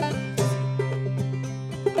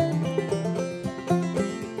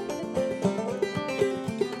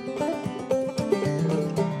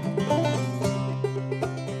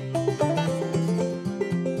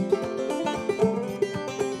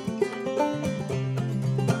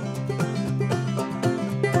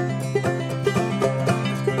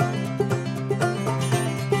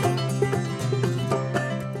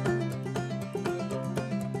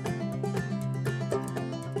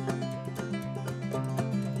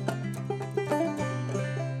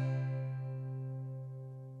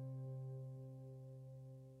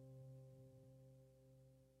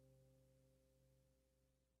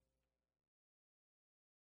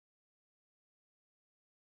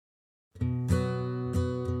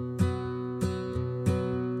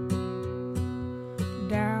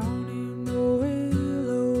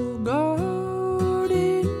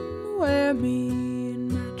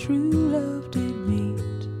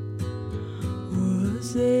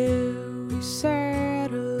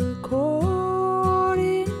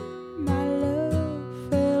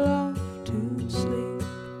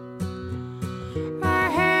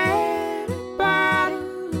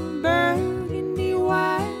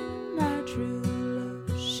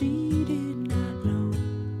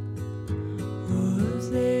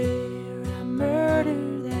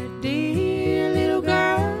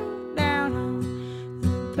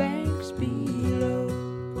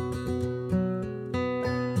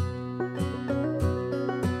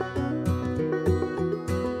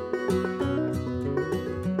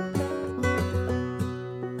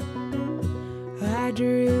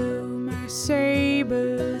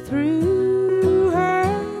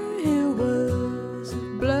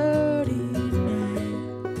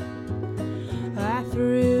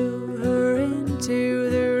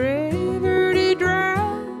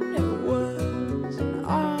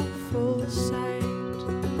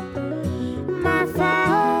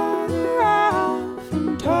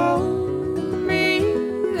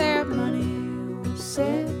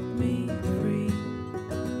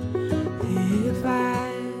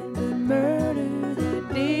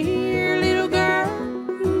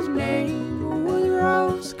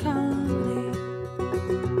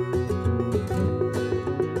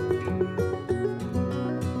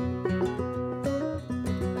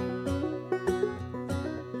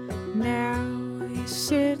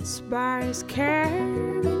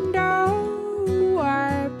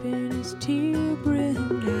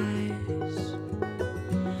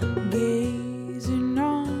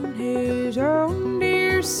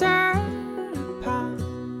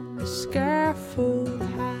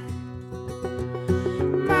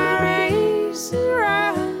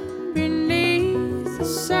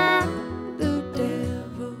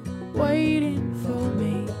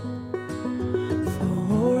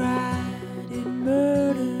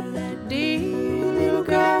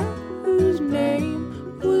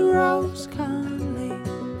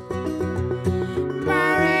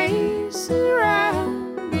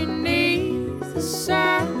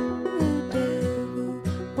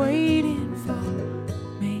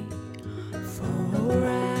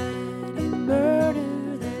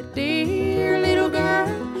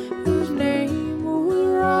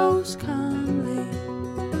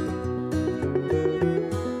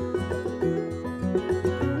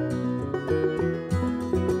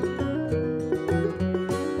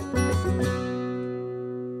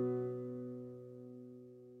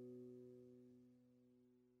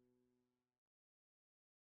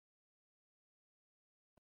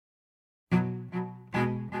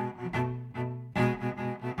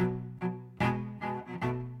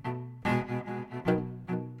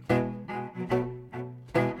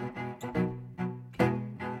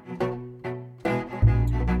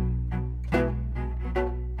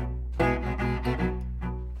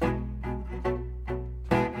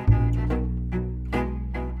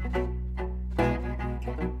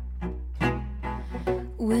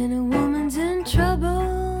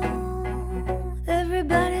 trouble,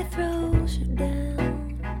 everybody throws you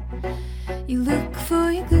down. You look for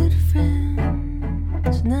your good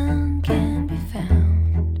friends, none can be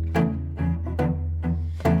found.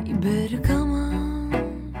 You better come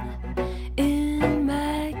on in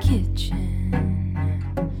my kitchen,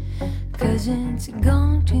 'cause it's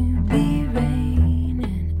going to be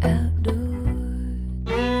raining outdoors.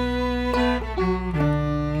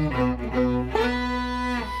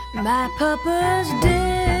 My papa's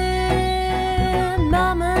dead,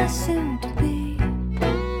 mama's soon to be.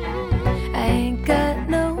 I ain't got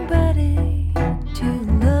nobody to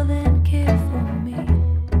love and care for me.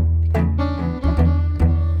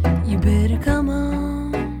 You better come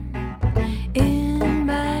on in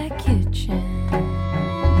my kitchen,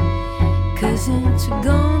 'cause it's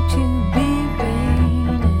going to be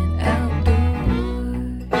raining outdoors.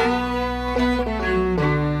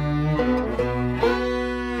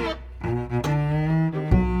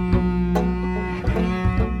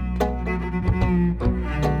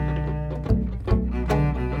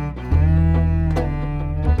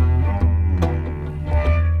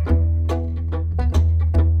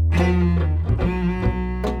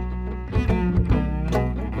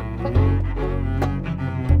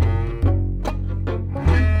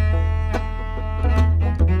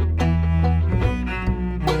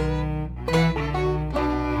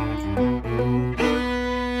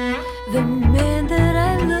 The man that I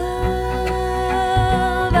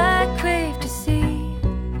love, I crave to see,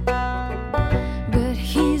 but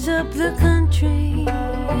he's up the country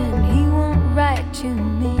and he won't write to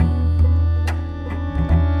me.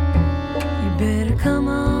 You better come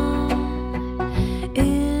on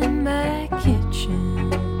in my kitchen,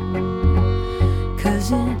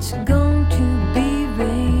 'cause it's going to be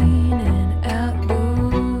raining outdoors.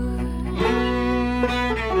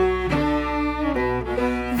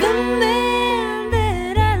 The man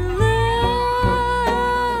that I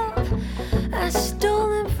love, I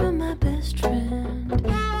stole him from my best friend.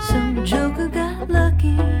 Some joker got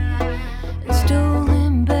lucky and stole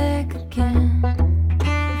him back again.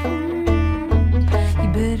 You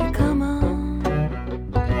better come on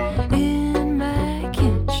in my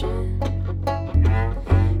kitchen,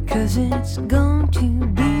 'cause it's going to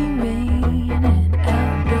be raining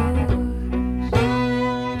outdoors.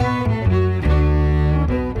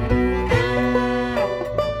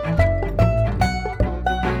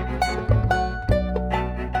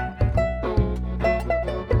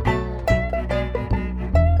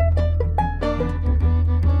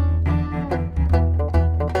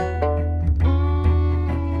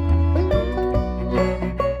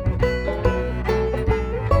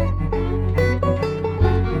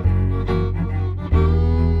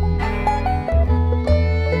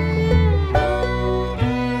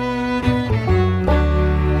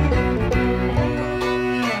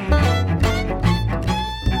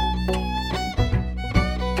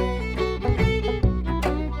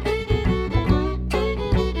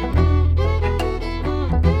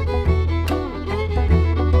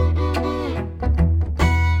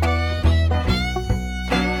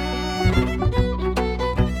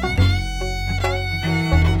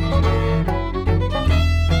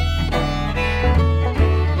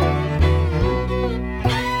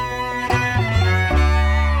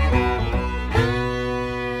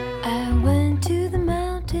 I went to the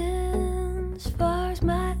mountains far as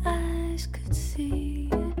my eyes could see.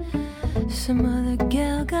 Some other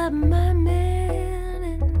gal got my man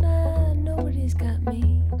and nobody's got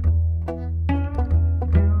me.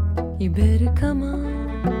 You better come on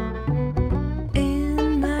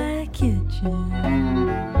in my kitchen,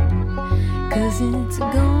 'cause it's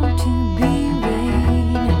going to be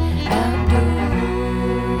raining outdoors.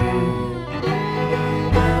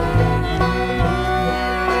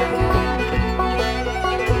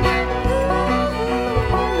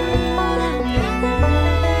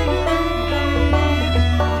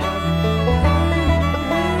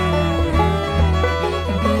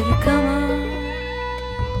 You better come on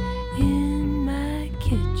in my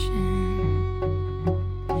kitchen,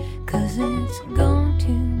 'cause it's going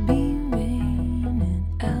to be raining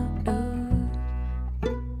out.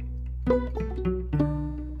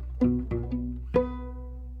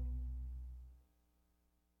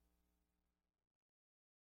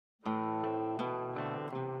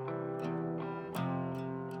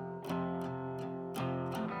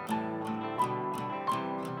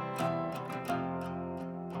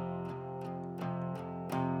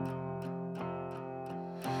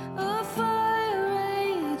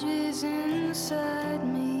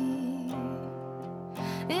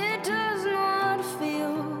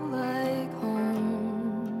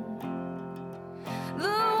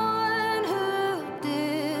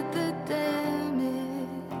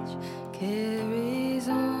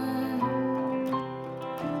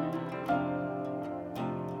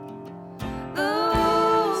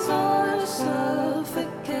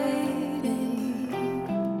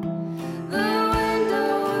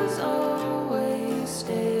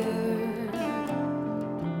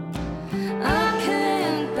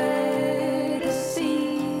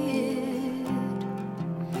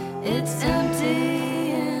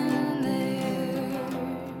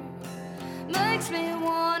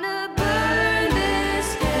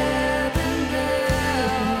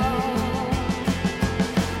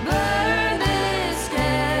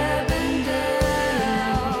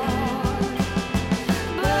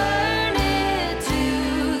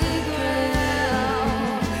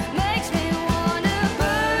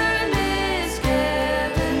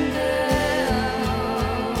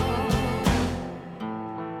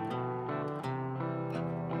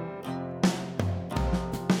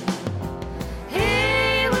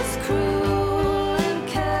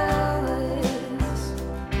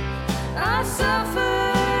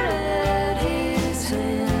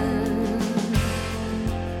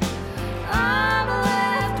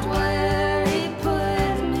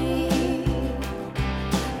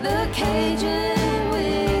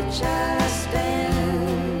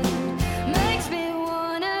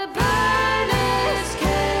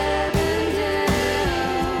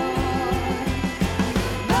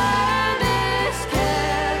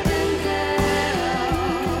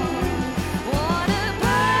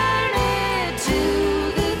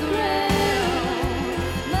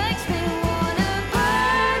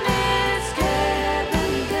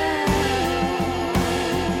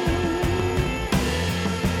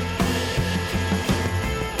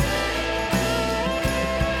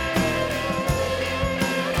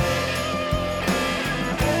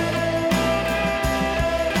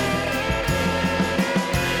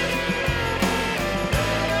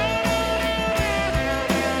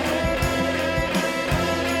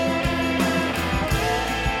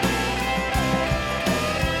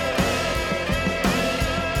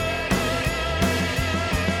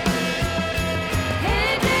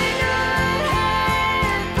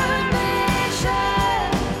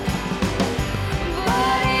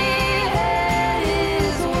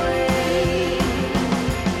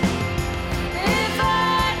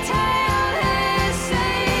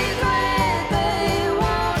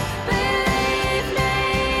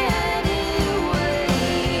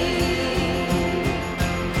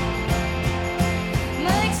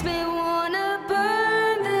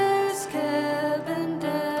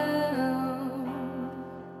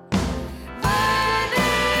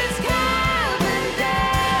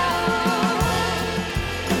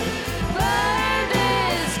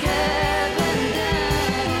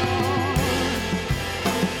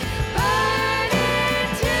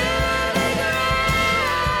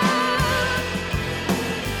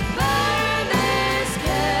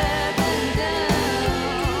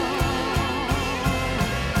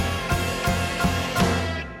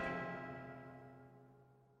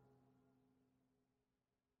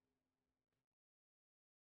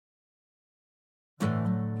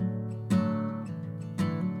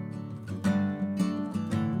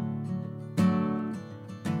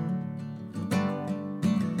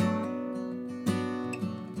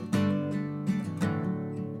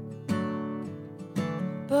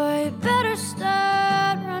 Boy, better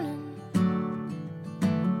start running.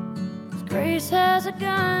 'Cause Grace has a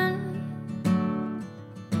gun.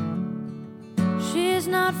 She's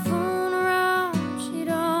not fooling around. She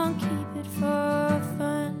don't keep it for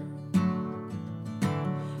fun.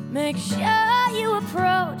 Make sure you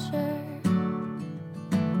approach her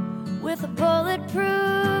with a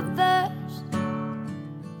bulletproof vest.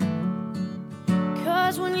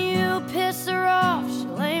 'Cause when you piss her off,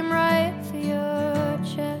 she'll aim right for your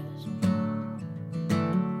chest.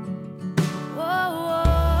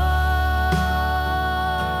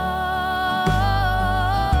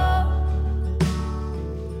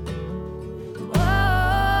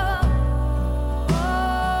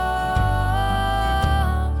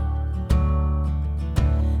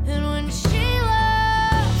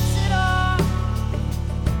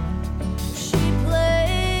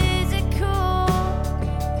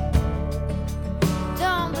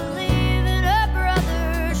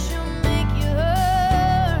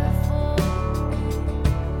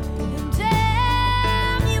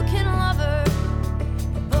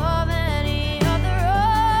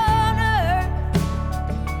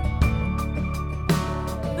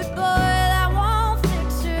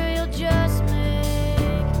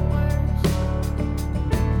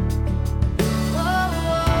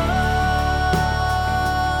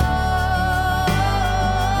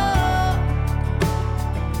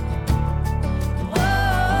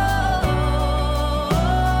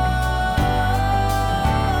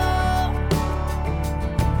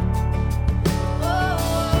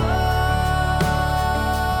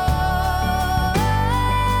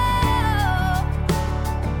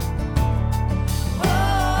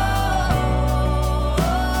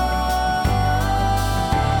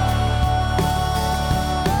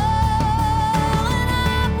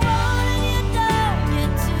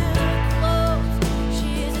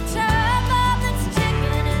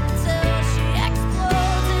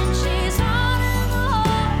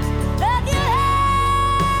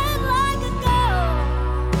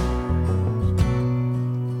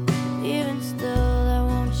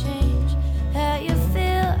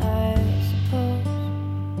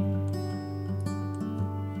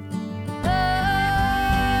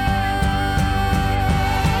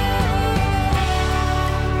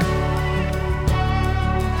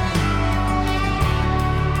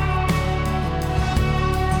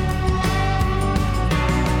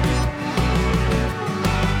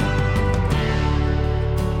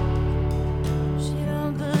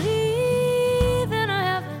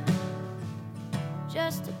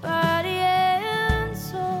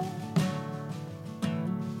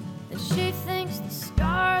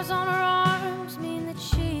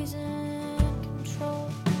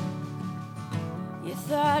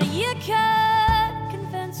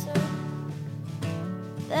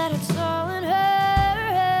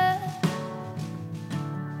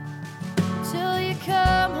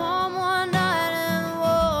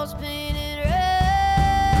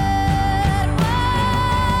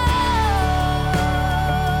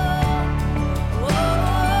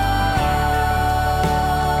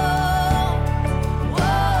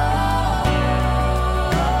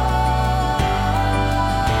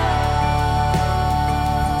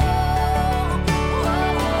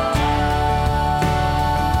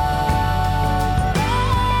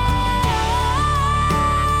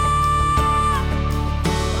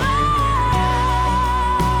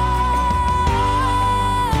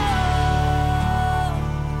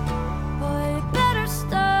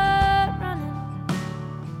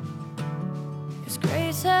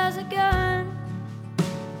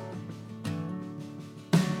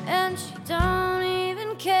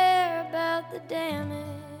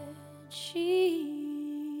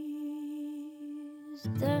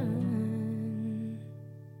 is done.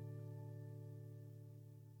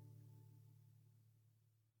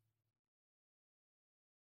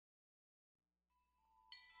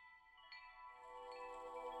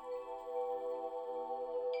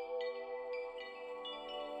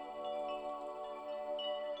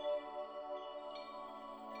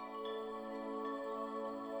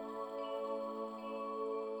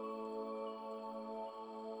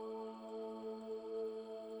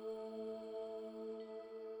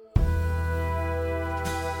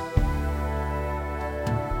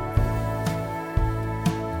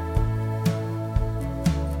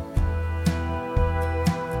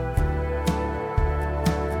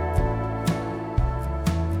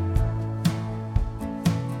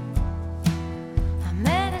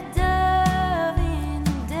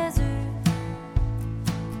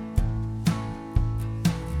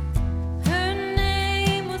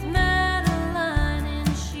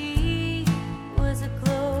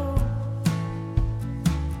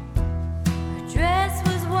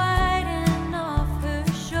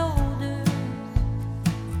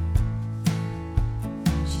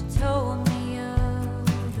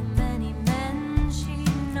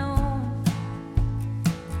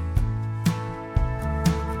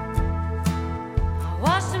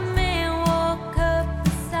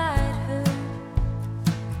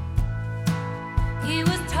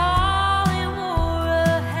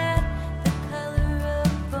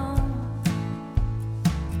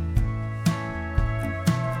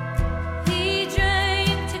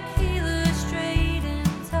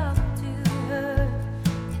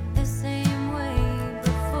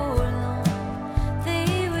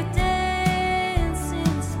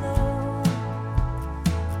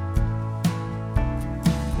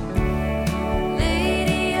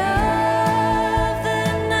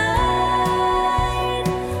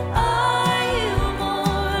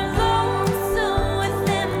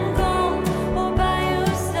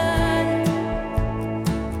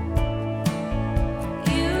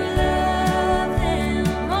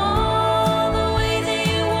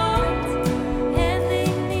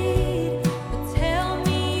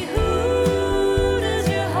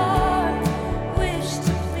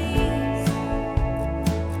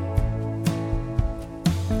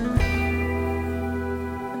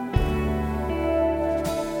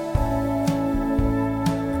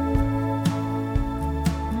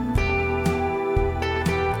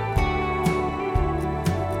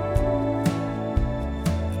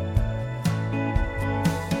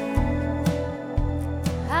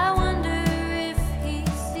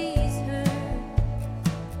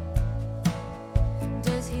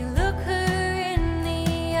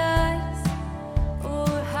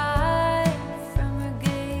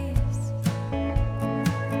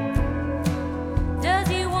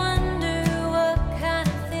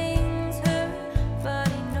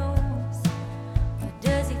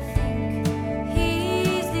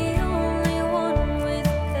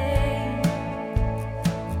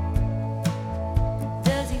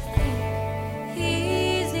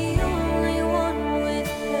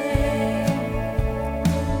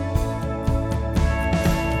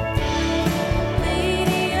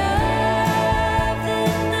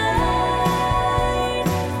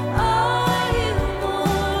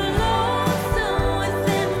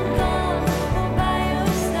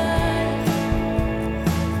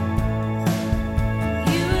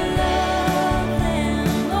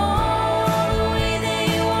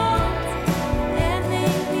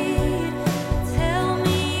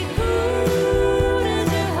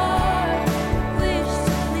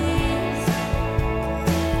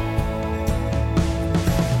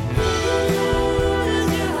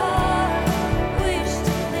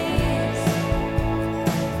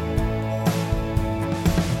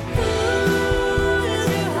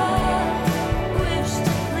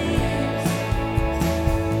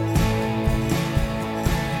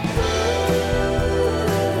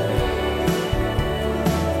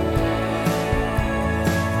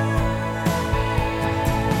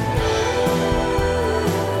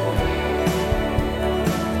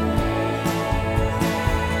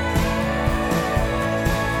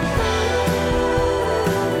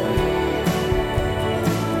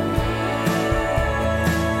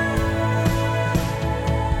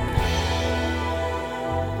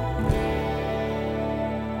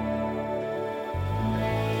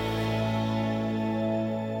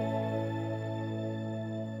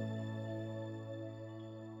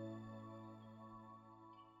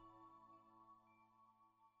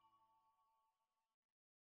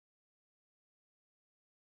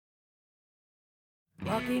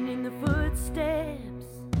 Walking in the footsteps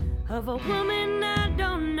of a woman I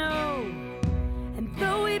don't know. And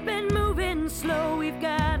though we've been moving slow, we've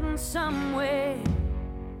somewhere,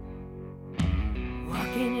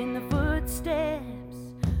 walking in the footsteps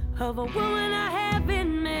of a woman I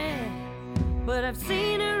haven't met, but I've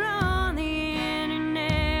seen her on the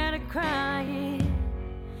internet crying.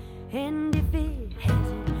 And if it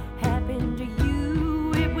hasn't happened to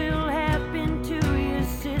you, it will happen to your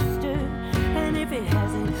sister. And if it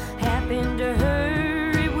hasn't happened to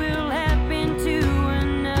her, it will happen to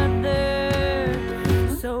another.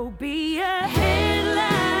 So be a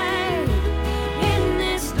headlight in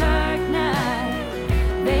this dark night.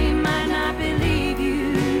 They might not believe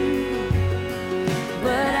you,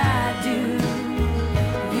 but I do.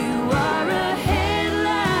 You are a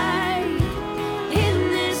headlight in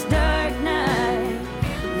this dark night.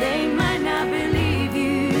 They might not believe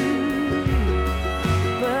you,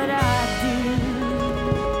 but I do.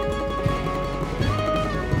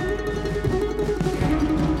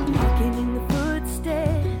 Walking in the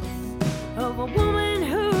footsteps of a woman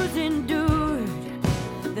who's endured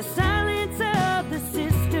the silence of the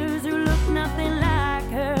sisters who look nothing like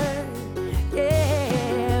her.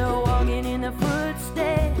 Yeah, walking in the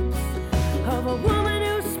footsteps of a woman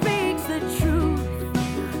who speaks the truth.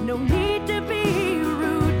 No need to be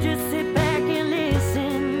rude, just sit back and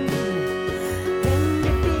listen. And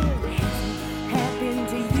if it hasn't happened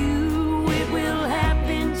to you, it will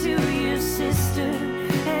happen to your sister.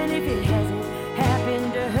 And if it hasn't happened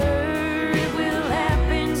to her, it will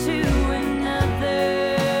happen to another.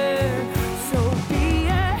 So be a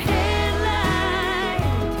headlight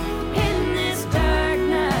in this dark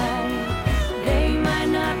night. They might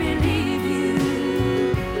not believe you,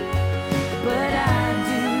 but I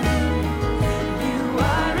do. You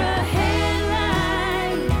are a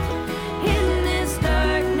headlight in this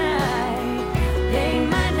dark night. They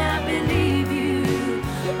might not believe you,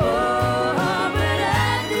 oh, but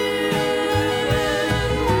I do.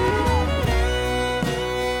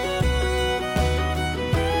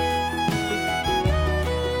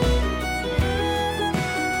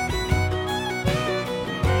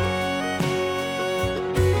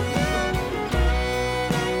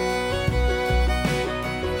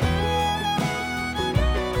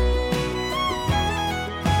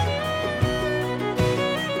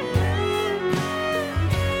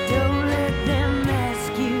 Don't let them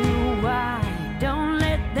ask you why. Don't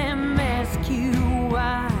let them ask you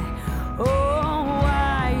why. Oh,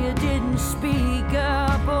 why you didn't speak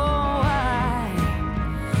up. Oh, why.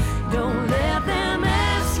 Don't let them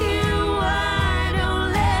ask you why.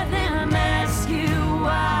 Don't let them ask you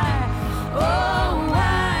why. Oh,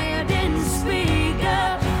 why you didn't speak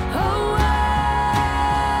up. Oh, why.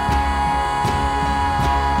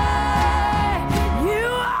 You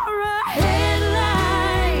are a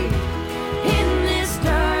headlight in this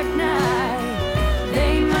dark night.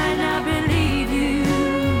 They might not believe you,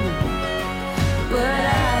 but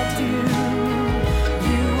I do.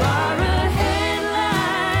 You are a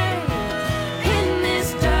headlight in this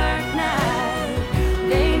dark night.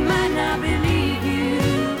 They might not believe you,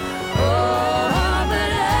 oh,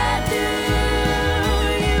 but I do.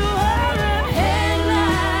 You are a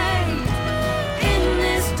headlight in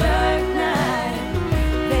this dark night.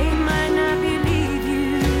 They might not believe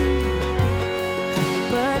you,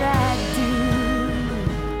 but I do.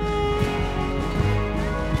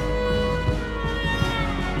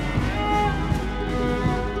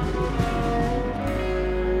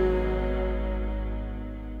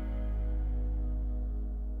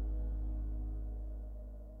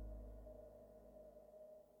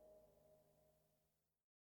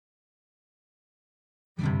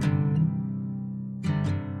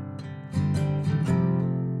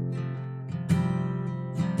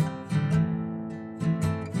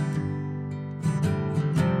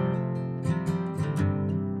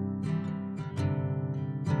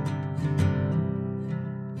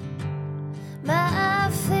 My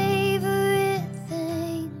favorite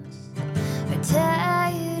things are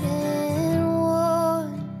tired and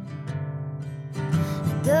worn. A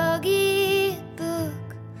dog-eat book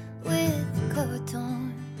with the cover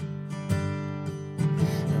torn.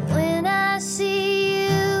 When I see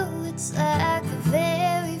you, it's like the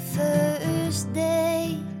very first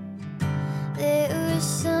day. There are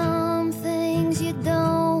some things you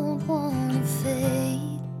don't want to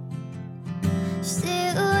fade.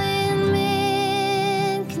 Still in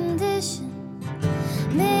mint condition,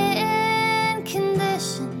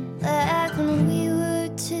 like when we were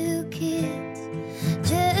two kids,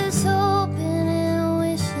 just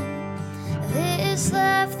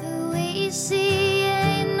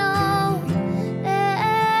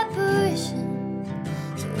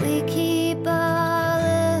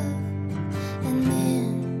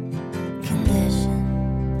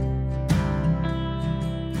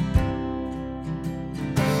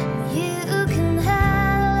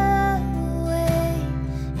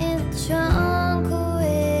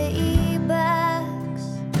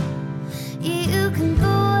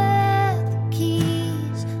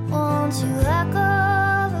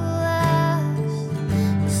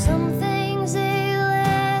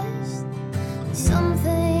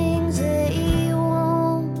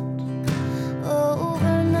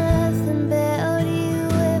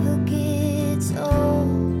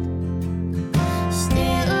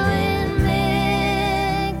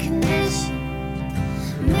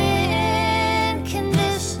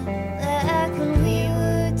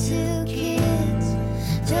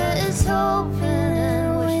just hoping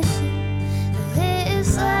and wishing that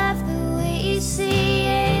this life that we see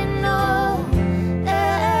ain't no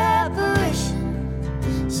apparition.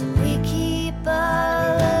 So we keep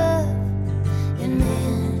our love in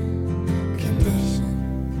mint condition.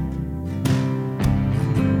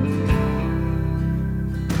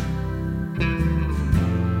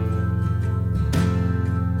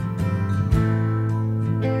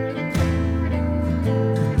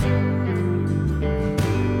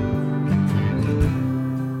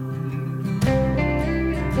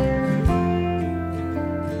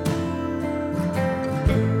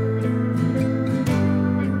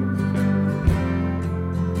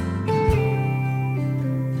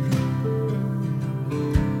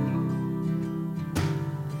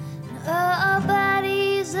 Our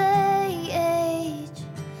bodies they age,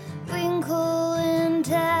 wrinkle and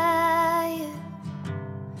tired.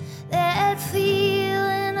 That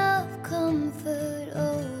feeling of comfort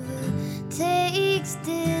overtakes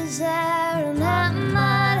desire, and I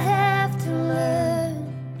might have to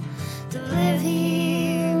learn to live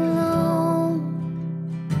here alone.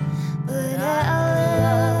 But I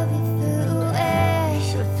love you through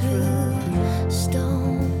ash or through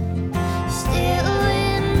stone. Still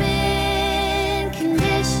in mint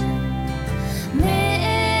condition,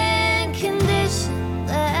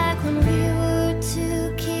 like when we were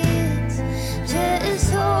two kids,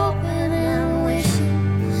 just hoping and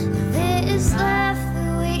wishing that this life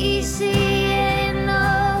that we see ain't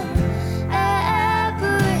no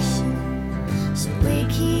apparition. So we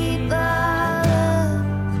keep our love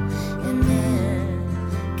in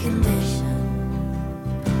mint condition,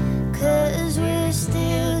 'cause we're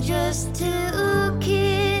still just two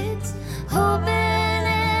kids, hoping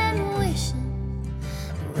and wishing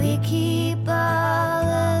we keep our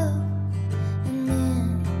love in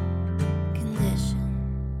mint condition.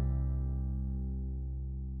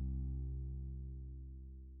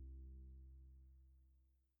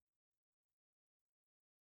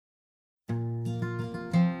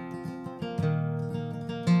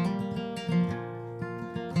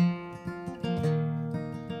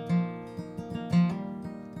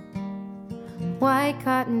 White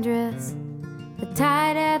cotton dress,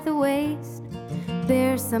 tied at the waist,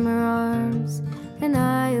 bare summer arms, and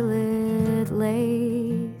eyelet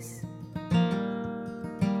lace.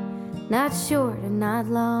 Not short and not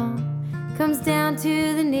long, comes down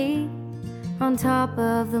to the knee, on top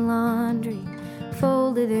of the laundry,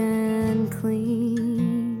 folded and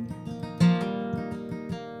clean.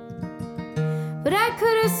 But I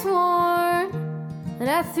could have sworn that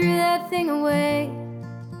I threw that thing away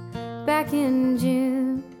back in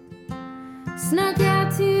June. Snuck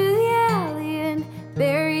out to the alley and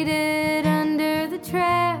buried it under the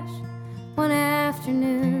trash one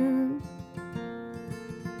afternoon.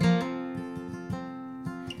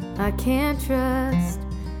 I can't trust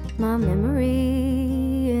my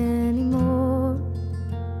memory anymore.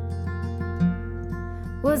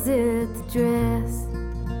 Was it the dress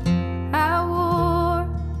I wore?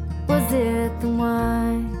 Was it the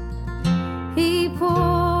wine he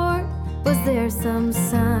poured? Was there some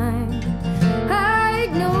sign I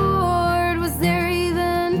ignored? Was there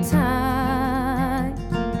even time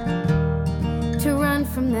to run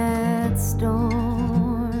from that storm?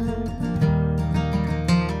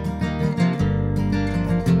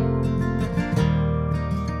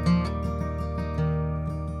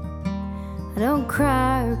 I don't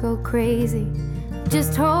cry or go crazy,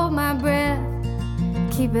 just hold my breath,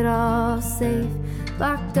 keep it all safe,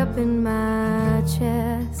 locked up in my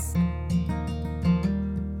chest.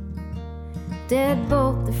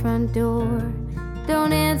 Deadbolt the front door,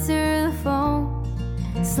 don't answer the phone,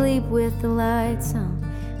 sleep with the lights on,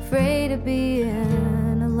 afraid of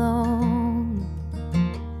being alone.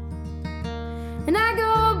 And I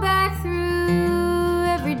go back through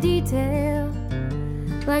every detail,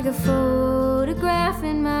 like a photograph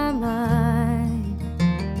in my mind,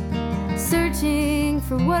 searching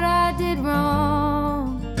for what I did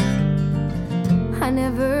wrong. I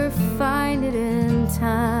never find it in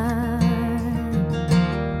time.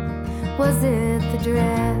 Was it the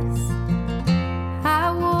dress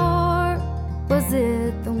I wore? Was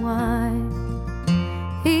it the wine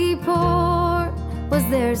he poured? Was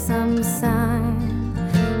there some sign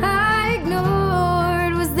I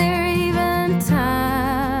ignored? Was there even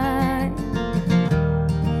time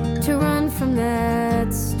to run from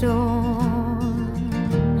that storm?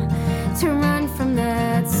 To run from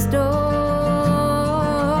that storm?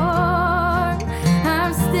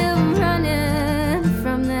 I'm still running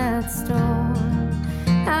from that storm.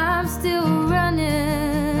 I'm still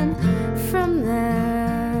running from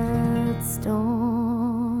that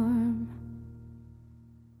storm.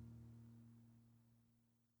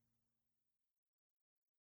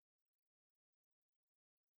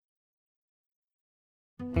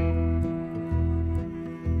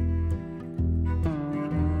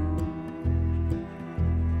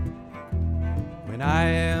 When I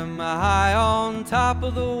am high on top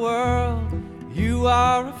of the world, you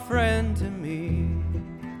are a friend to me.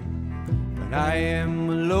 When I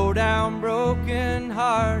am low down, broken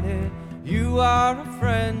hearted, you are a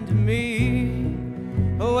friend to me.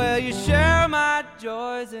 Oh, well, you share my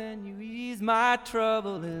joys and you ease my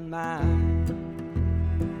trouble in mind.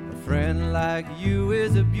 A friend like you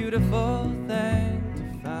is a beautiful thing to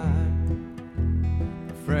find.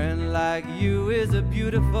 A friend like you is a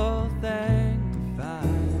beautiful thing to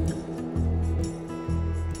find.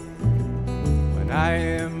 When I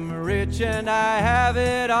am rich and I have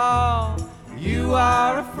it all, you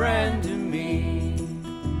are a friend to me.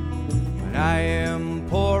 When I am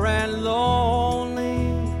poor and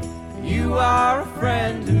lonely, you are a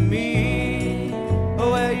friend to me.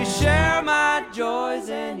 Oh, well, you share my joys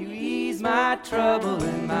and you ease my trouble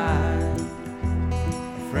in mine.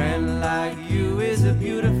 A friend like you is a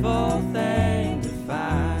beautiful thing to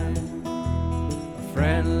find. A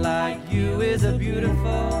friend like you is a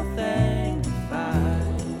beautiful thing to find.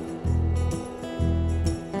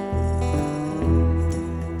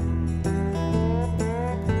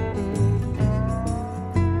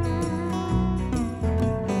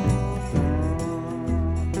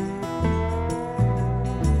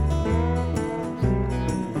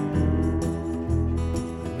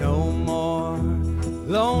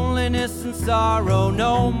 Loneliness and sorrow,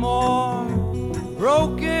 no more.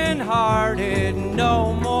 Broken hearted,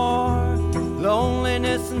 no more.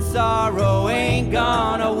 Loneliness and sorrow, ain't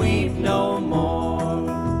gonna weep no more.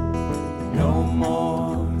 No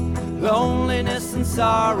more. Loneliness and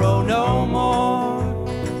sorrow, no more.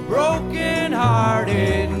 Broken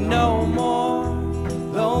hearted, no more.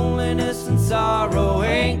 Loneliness and sorrow,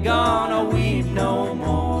 ain't gonna weep no more.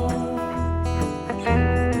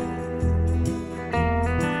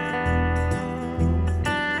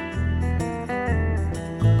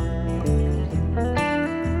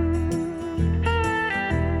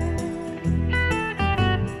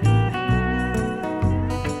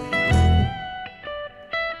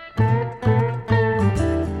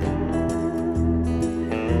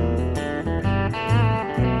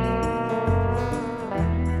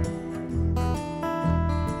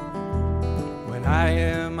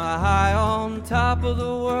 Top of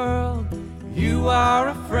the world, you are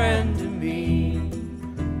a friend to me.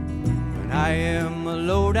 When I am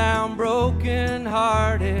low down, broken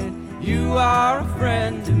hearted, you are a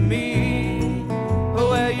friend to me.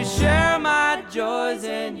 Oh, well, you share my joys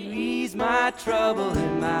and you ease my trouble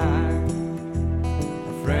in mine.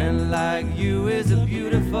 A friend like you is a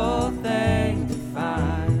beautiful thing to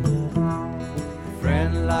find. A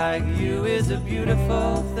friend like you is a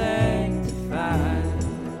beautiful thing to find.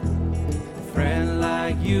 A friend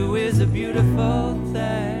like you is a beautiful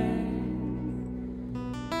thing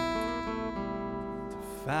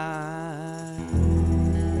to find.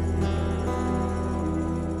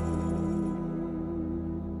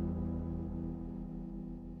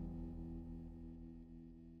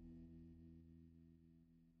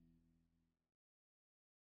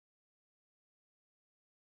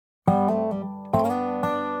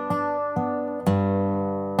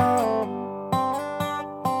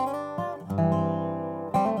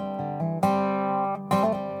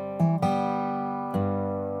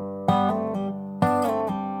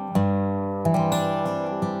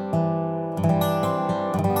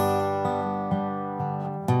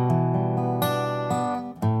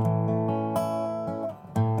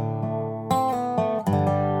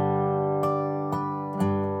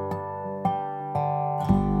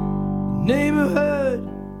 Neighborhood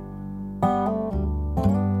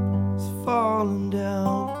is falling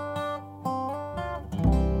down.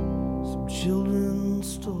 Some children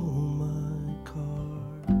stole my car.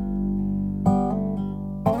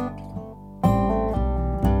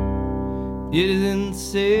 It isn't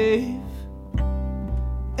safe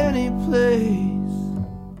any place,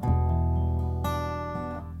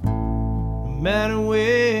 no matter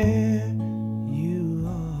where.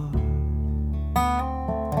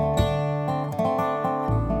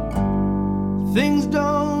 Things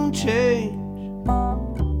don't change,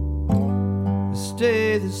 they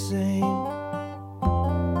stay the same,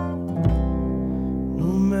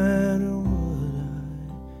 no matter what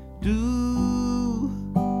I do.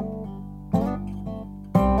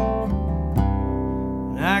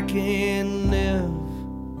 And I can't live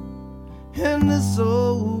in this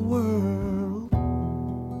old world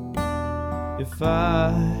if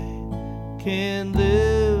I can't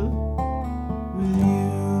live with you.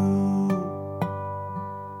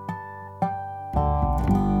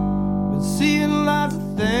 Seeing lots of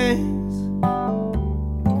things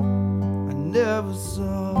I never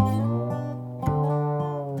saw.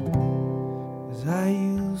 As as I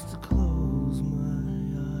used to close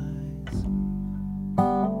my eyes.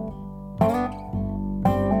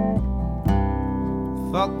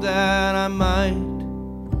 Thought that I might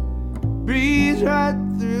breeze right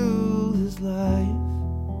through this life,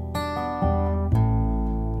 but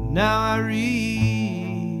now I realize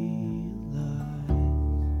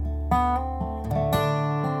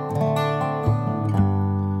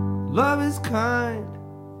love is kind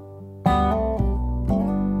in a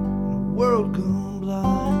world gone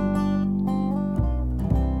blind.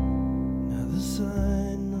 Now this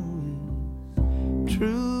I know is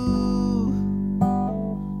true.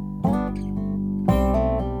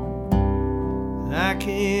 I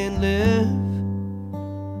can't live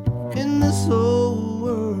in this old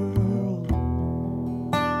world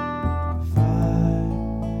if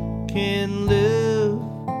I can live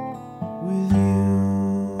with you.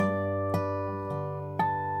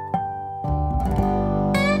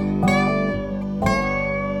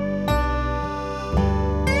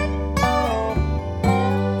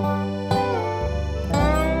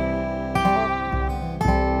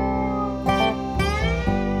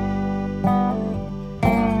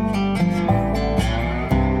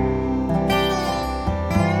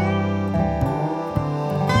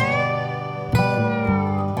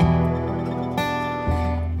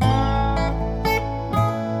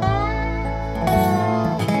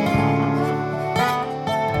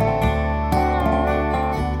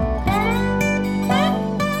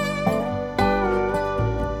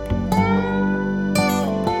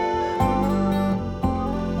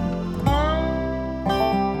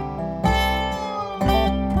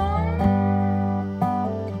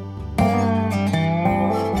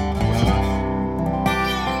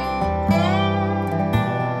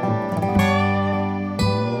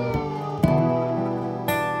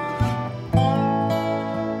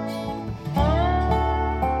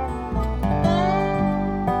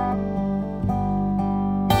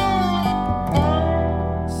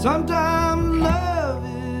 Sometimes love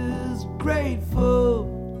is grateful,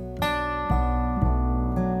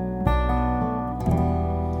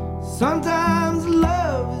 sometimes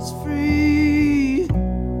love is free.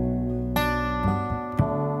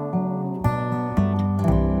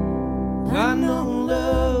 I know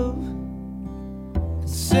love can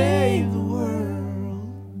save the world,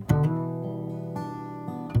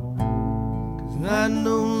 'cause I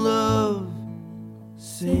know love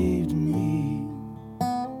saved me.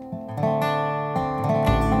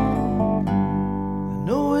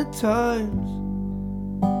 At times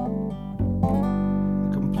I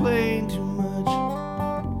complain too much.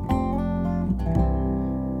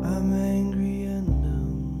 I'm angry and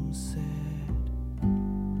I'm sad.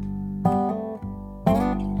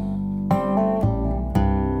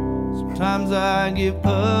 Sometimes I give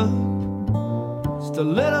up just a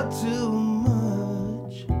little too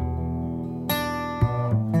much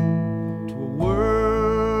to a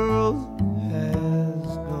world has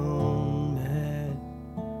gone mad.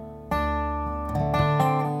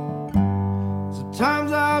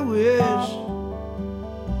 Sometimes I wish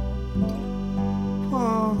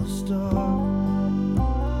upon a star,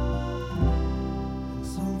 and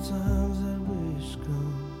sometimes that wish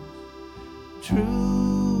comes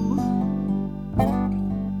true.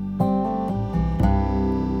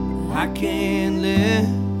 I can't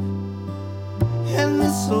live in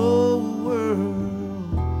this old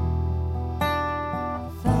world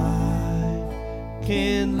if I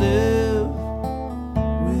can't live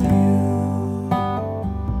with you.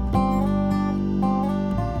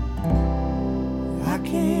 I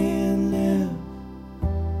can't live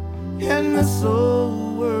in this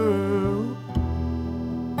old world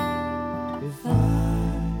if I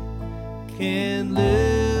can't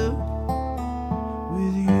live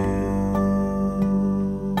with you.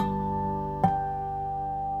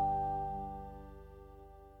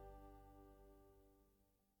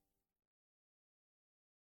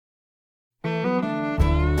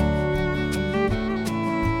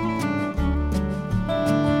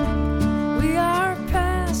 We are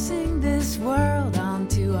passing this world on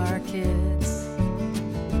to our kids.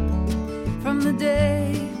 From the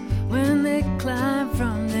day when they climb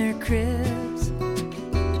from their cribs,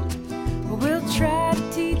 we'll try to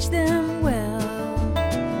teach them well,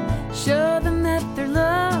 show them that they're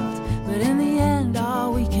loved, but in the end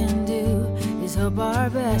all we can do is hope our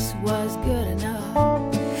best was good enough.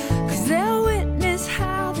 'Cause they'll witness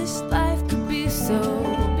how this life could be so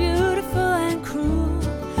beautiful and cruel.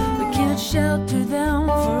 We can't shelter them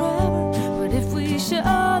forever, but if we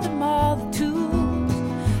show them all the tools,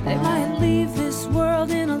 they might leave this world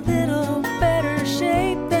in a little better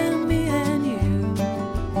shape than me and you.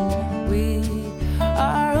 We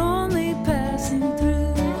are only passing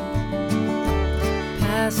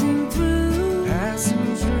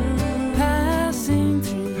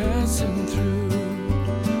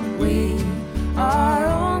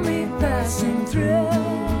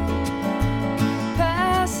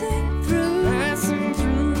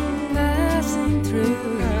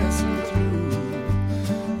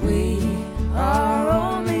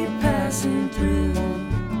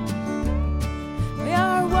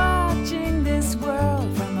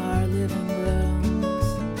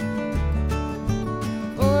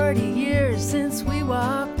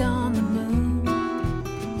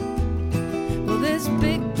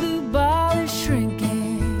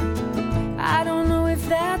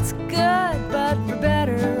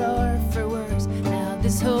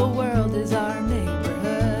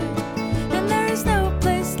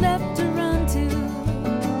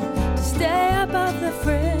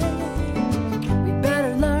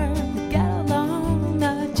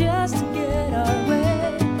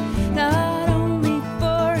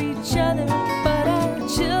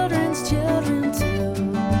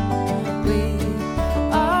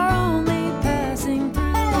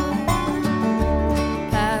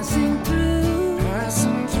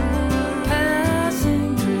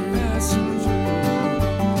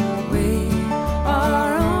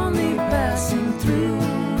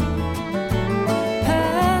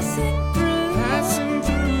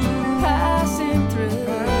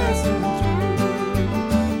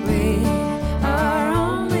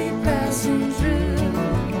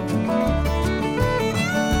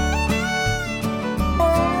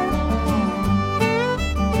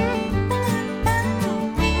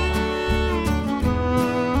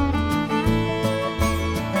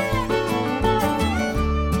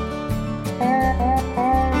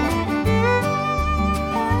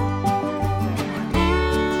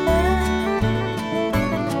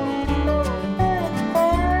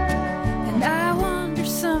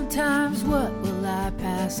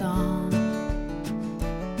us on.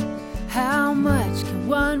 How much can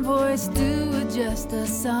one voice do with just a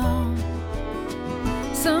song?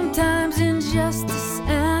 Sometimes injustice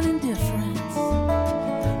and indifference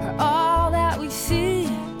are all that we see,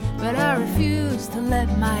 but I refuse to let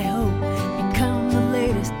my hope become the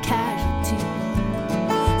latest casualty.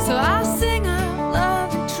 So I'll sing out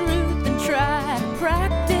love and truth and try to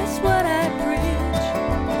practice what I preach.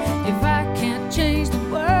 If I can't change the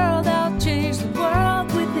world, I'll change the world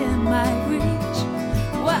within my reach.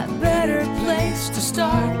 What better place to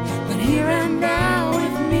start than here and now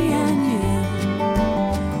with me and you?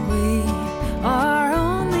 We are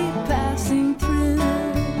only passing through,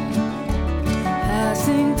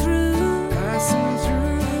 passing through, passing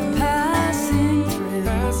through, passing through,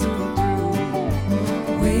 passing through.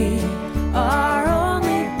 We are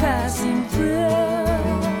only passing through,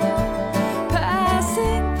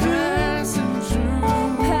 passing through,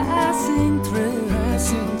 passing through,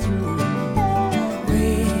 passing through. We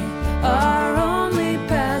are only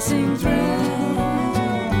passing through.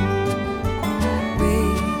 We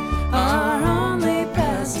are only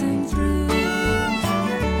passing through.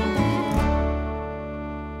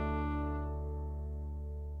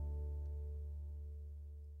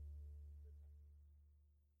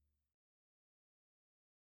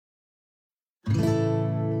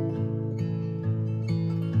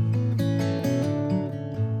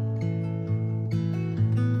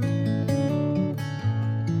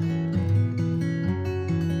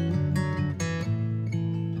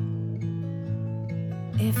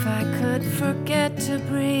 If I could forget to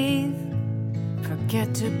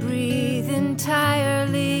breathe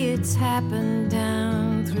entirely, it's happened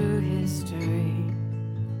down through history.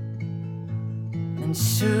 And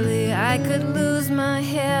surely I could lose my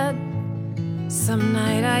head. Some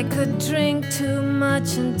night I could drink too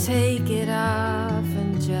much and take it off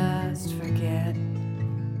and just forget.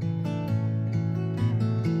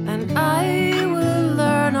 And I will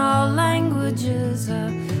learn all languages,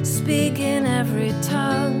 speak in every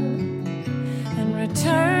tongue, and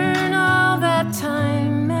return all that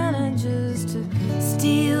time manages to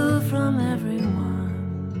steal from everyone.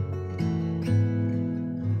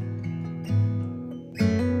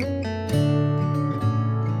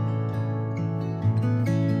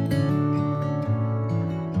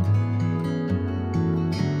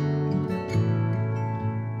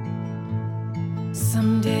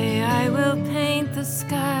 Someday I will paint the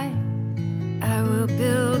sky. I will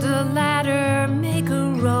build a ladder, make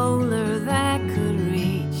a roller that could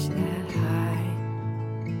reach that high.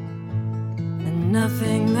 And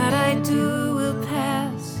nothing that I do will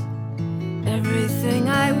pass. Everything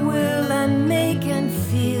I will and make and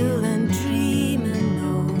feel and dream and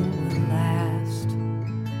know will last.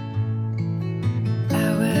 I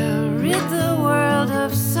will rid the world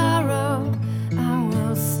of sorrow. I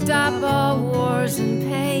will stop all wars and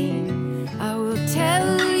pain. I will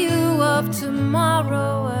tell you of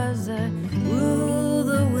tomorrow as I rule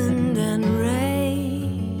the wind and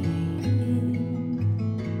rain.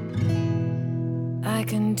 I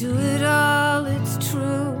can do it all, it's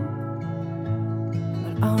true,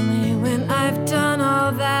 but only when I've done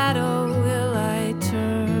all that, oh, will I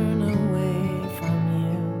turn away from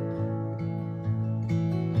you.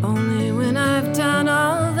 Only when I've done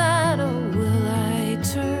all that, oh, will I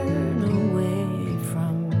turn away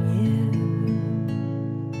from you.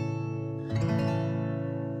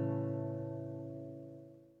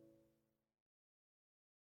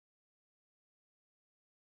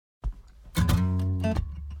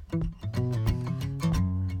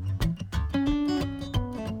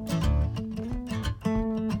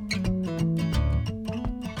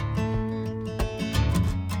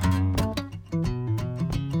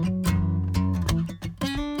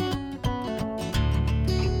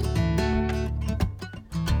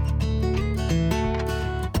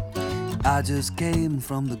 I just came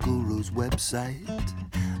from the guru's website.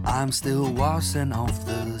 I'm still washing off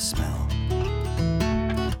the smell.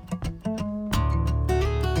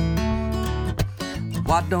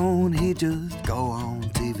 Why don't he just go on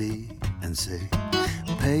TV and say,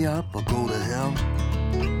 pay up or go to hell?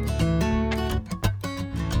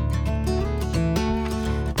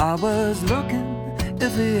 I was looking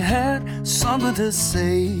if he had something to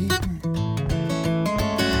say.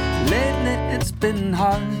 Lately it's been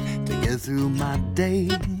hard to get through my day,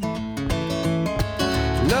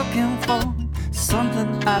 looking for something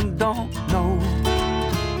I don't know.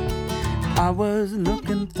 I was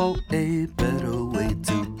looking for a better way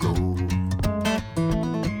to go.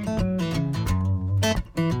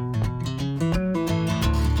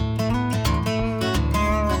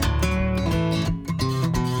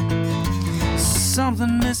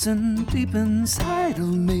 something missing deep inside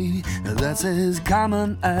of me that's as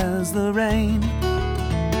common as the rain.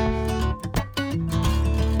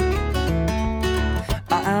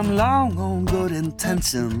 I'm long on good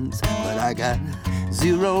intentions, but I got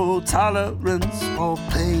zero tolerance for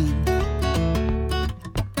pain.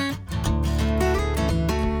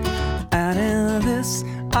 And in this,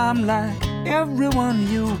 I'm like everyone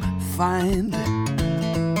you find.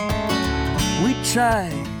 We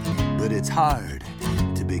try, but it's hard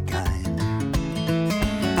to be kind.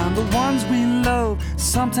 And the ones we love,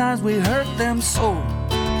 sometimes we hurt them so.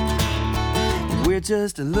 We're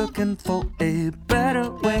just looking for a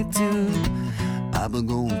better way to. I've been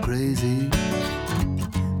going crazy.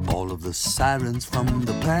 All of the sirens from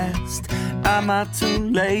the past. Am I too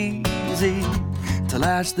lazy to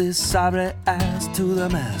lash this sorry ass to the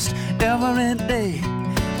mast? Every day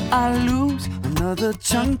I lose another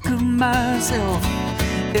chunk of myself.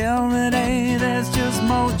 Every day there's just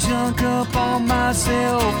more junk up on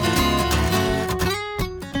myself.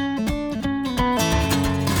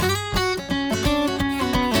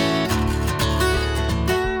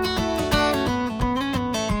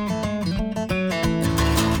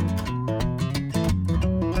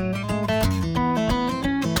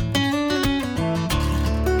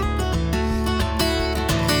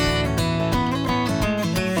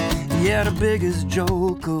 Yeah, the biggest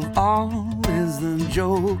joke of all is the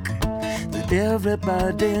joke that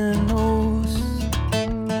everybody knows.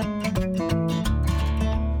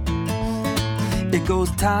 It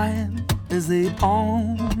goes time is the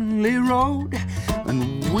only road,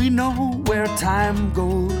 and we know where time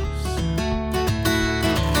goes.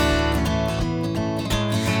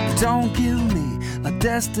 Don't give me a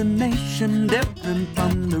destination different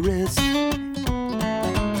from the rest.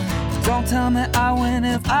 Don't tell me I win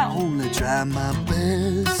if I only try my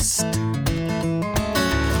best.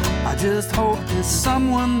 I just hope there's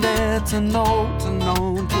someone there to know,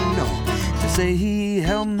 to say he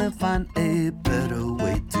helped me find a better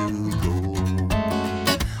way to go.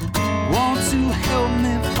 Won't you help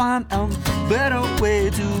me find a better way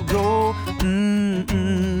to go?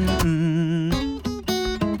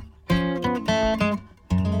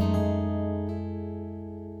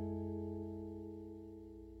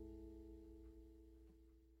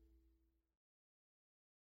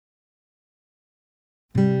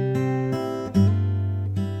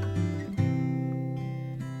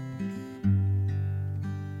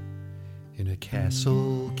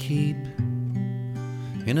 Castle keep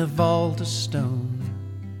in a vault of stone,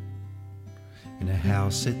 in a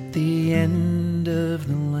house at the end of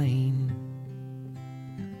the lane.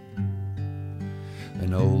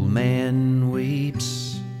 An old man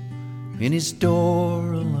weeps in his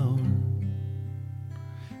door alone,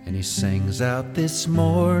 and he sings out this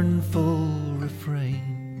mournful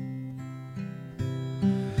refrain.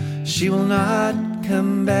 She will not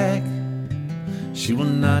come back, she will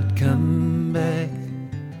not come back,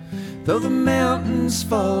 though the mountains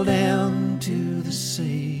fall down to the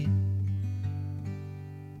sea,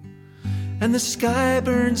 and the sky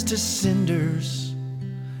burns to cinders,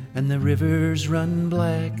 and the rivers run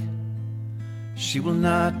black. She will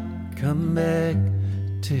not come back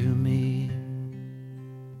to me.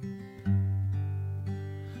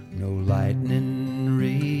 No lightning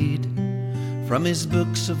read from his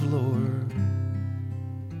books of lore,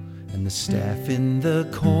 and the staff in the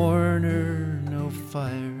corner no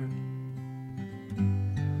fire,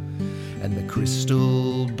 and the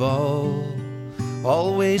crystal ball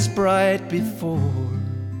always bright before,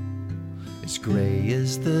 as gray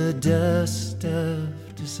as the dust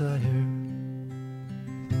of desire.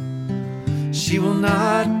 She will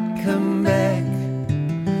not come back,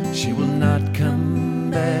 she will not come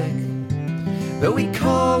back, though we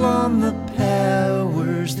call on the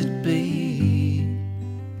powers that be.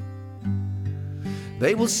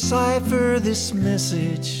 They will cipher this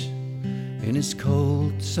message in his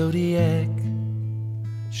cold zodiac.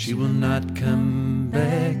 She will not come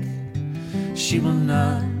back, she will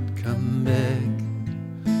not come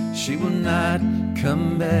back, she will not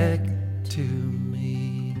come back to me.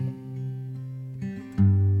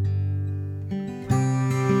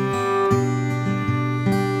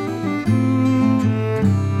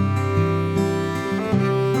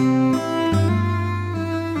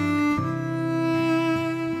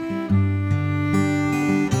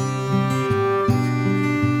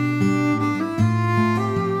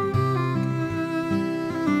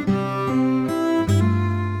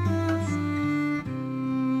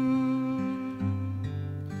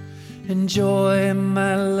 Joy,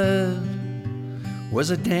 my love,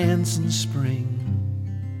 was a dance in spring,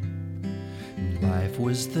 and life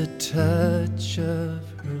was the touch of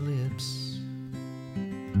her lips.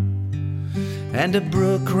 and a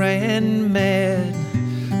brook ran mad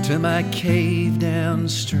to my cave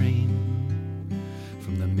downstream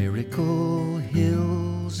from the miracle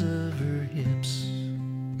hills of her hips.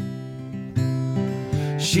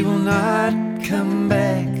 She will not come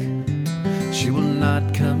back, she will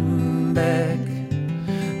not come back,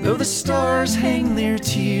 though the stars hang their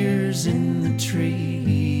tears in the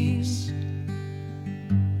trees,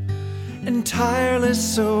 and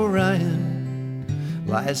tireless Orion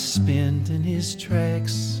lies spent in his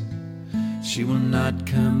tracks. She will not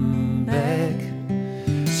come back,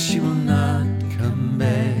 she will not come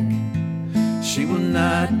back, she will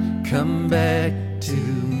not come back to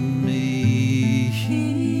me.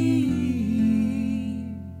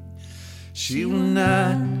 She will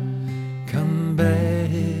not come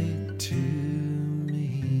back to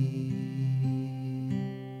me.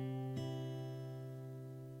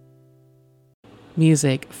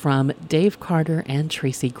 Music from Dave Carter and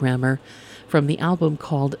Tracy Grammer from the album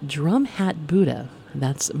called Drum Hat Buddha.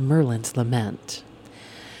 That's Merlin's Lament.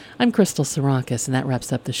 I'm Crystal Sarakas, and that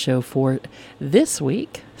wraps up the show for this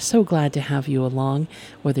week. So glad to have you along,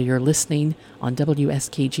 whether you're listening on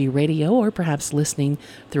WSKG Radio or perhaps listening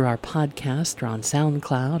through our podcast or on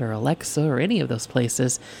SoundCloud or Alexa or any of those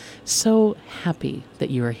places. So happy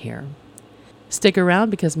that you are here. Stick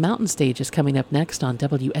around because Mountain Stage is coming up next on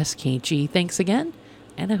WSKG. Thanks again,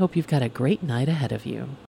 and I hope you've got a great night ahead of you.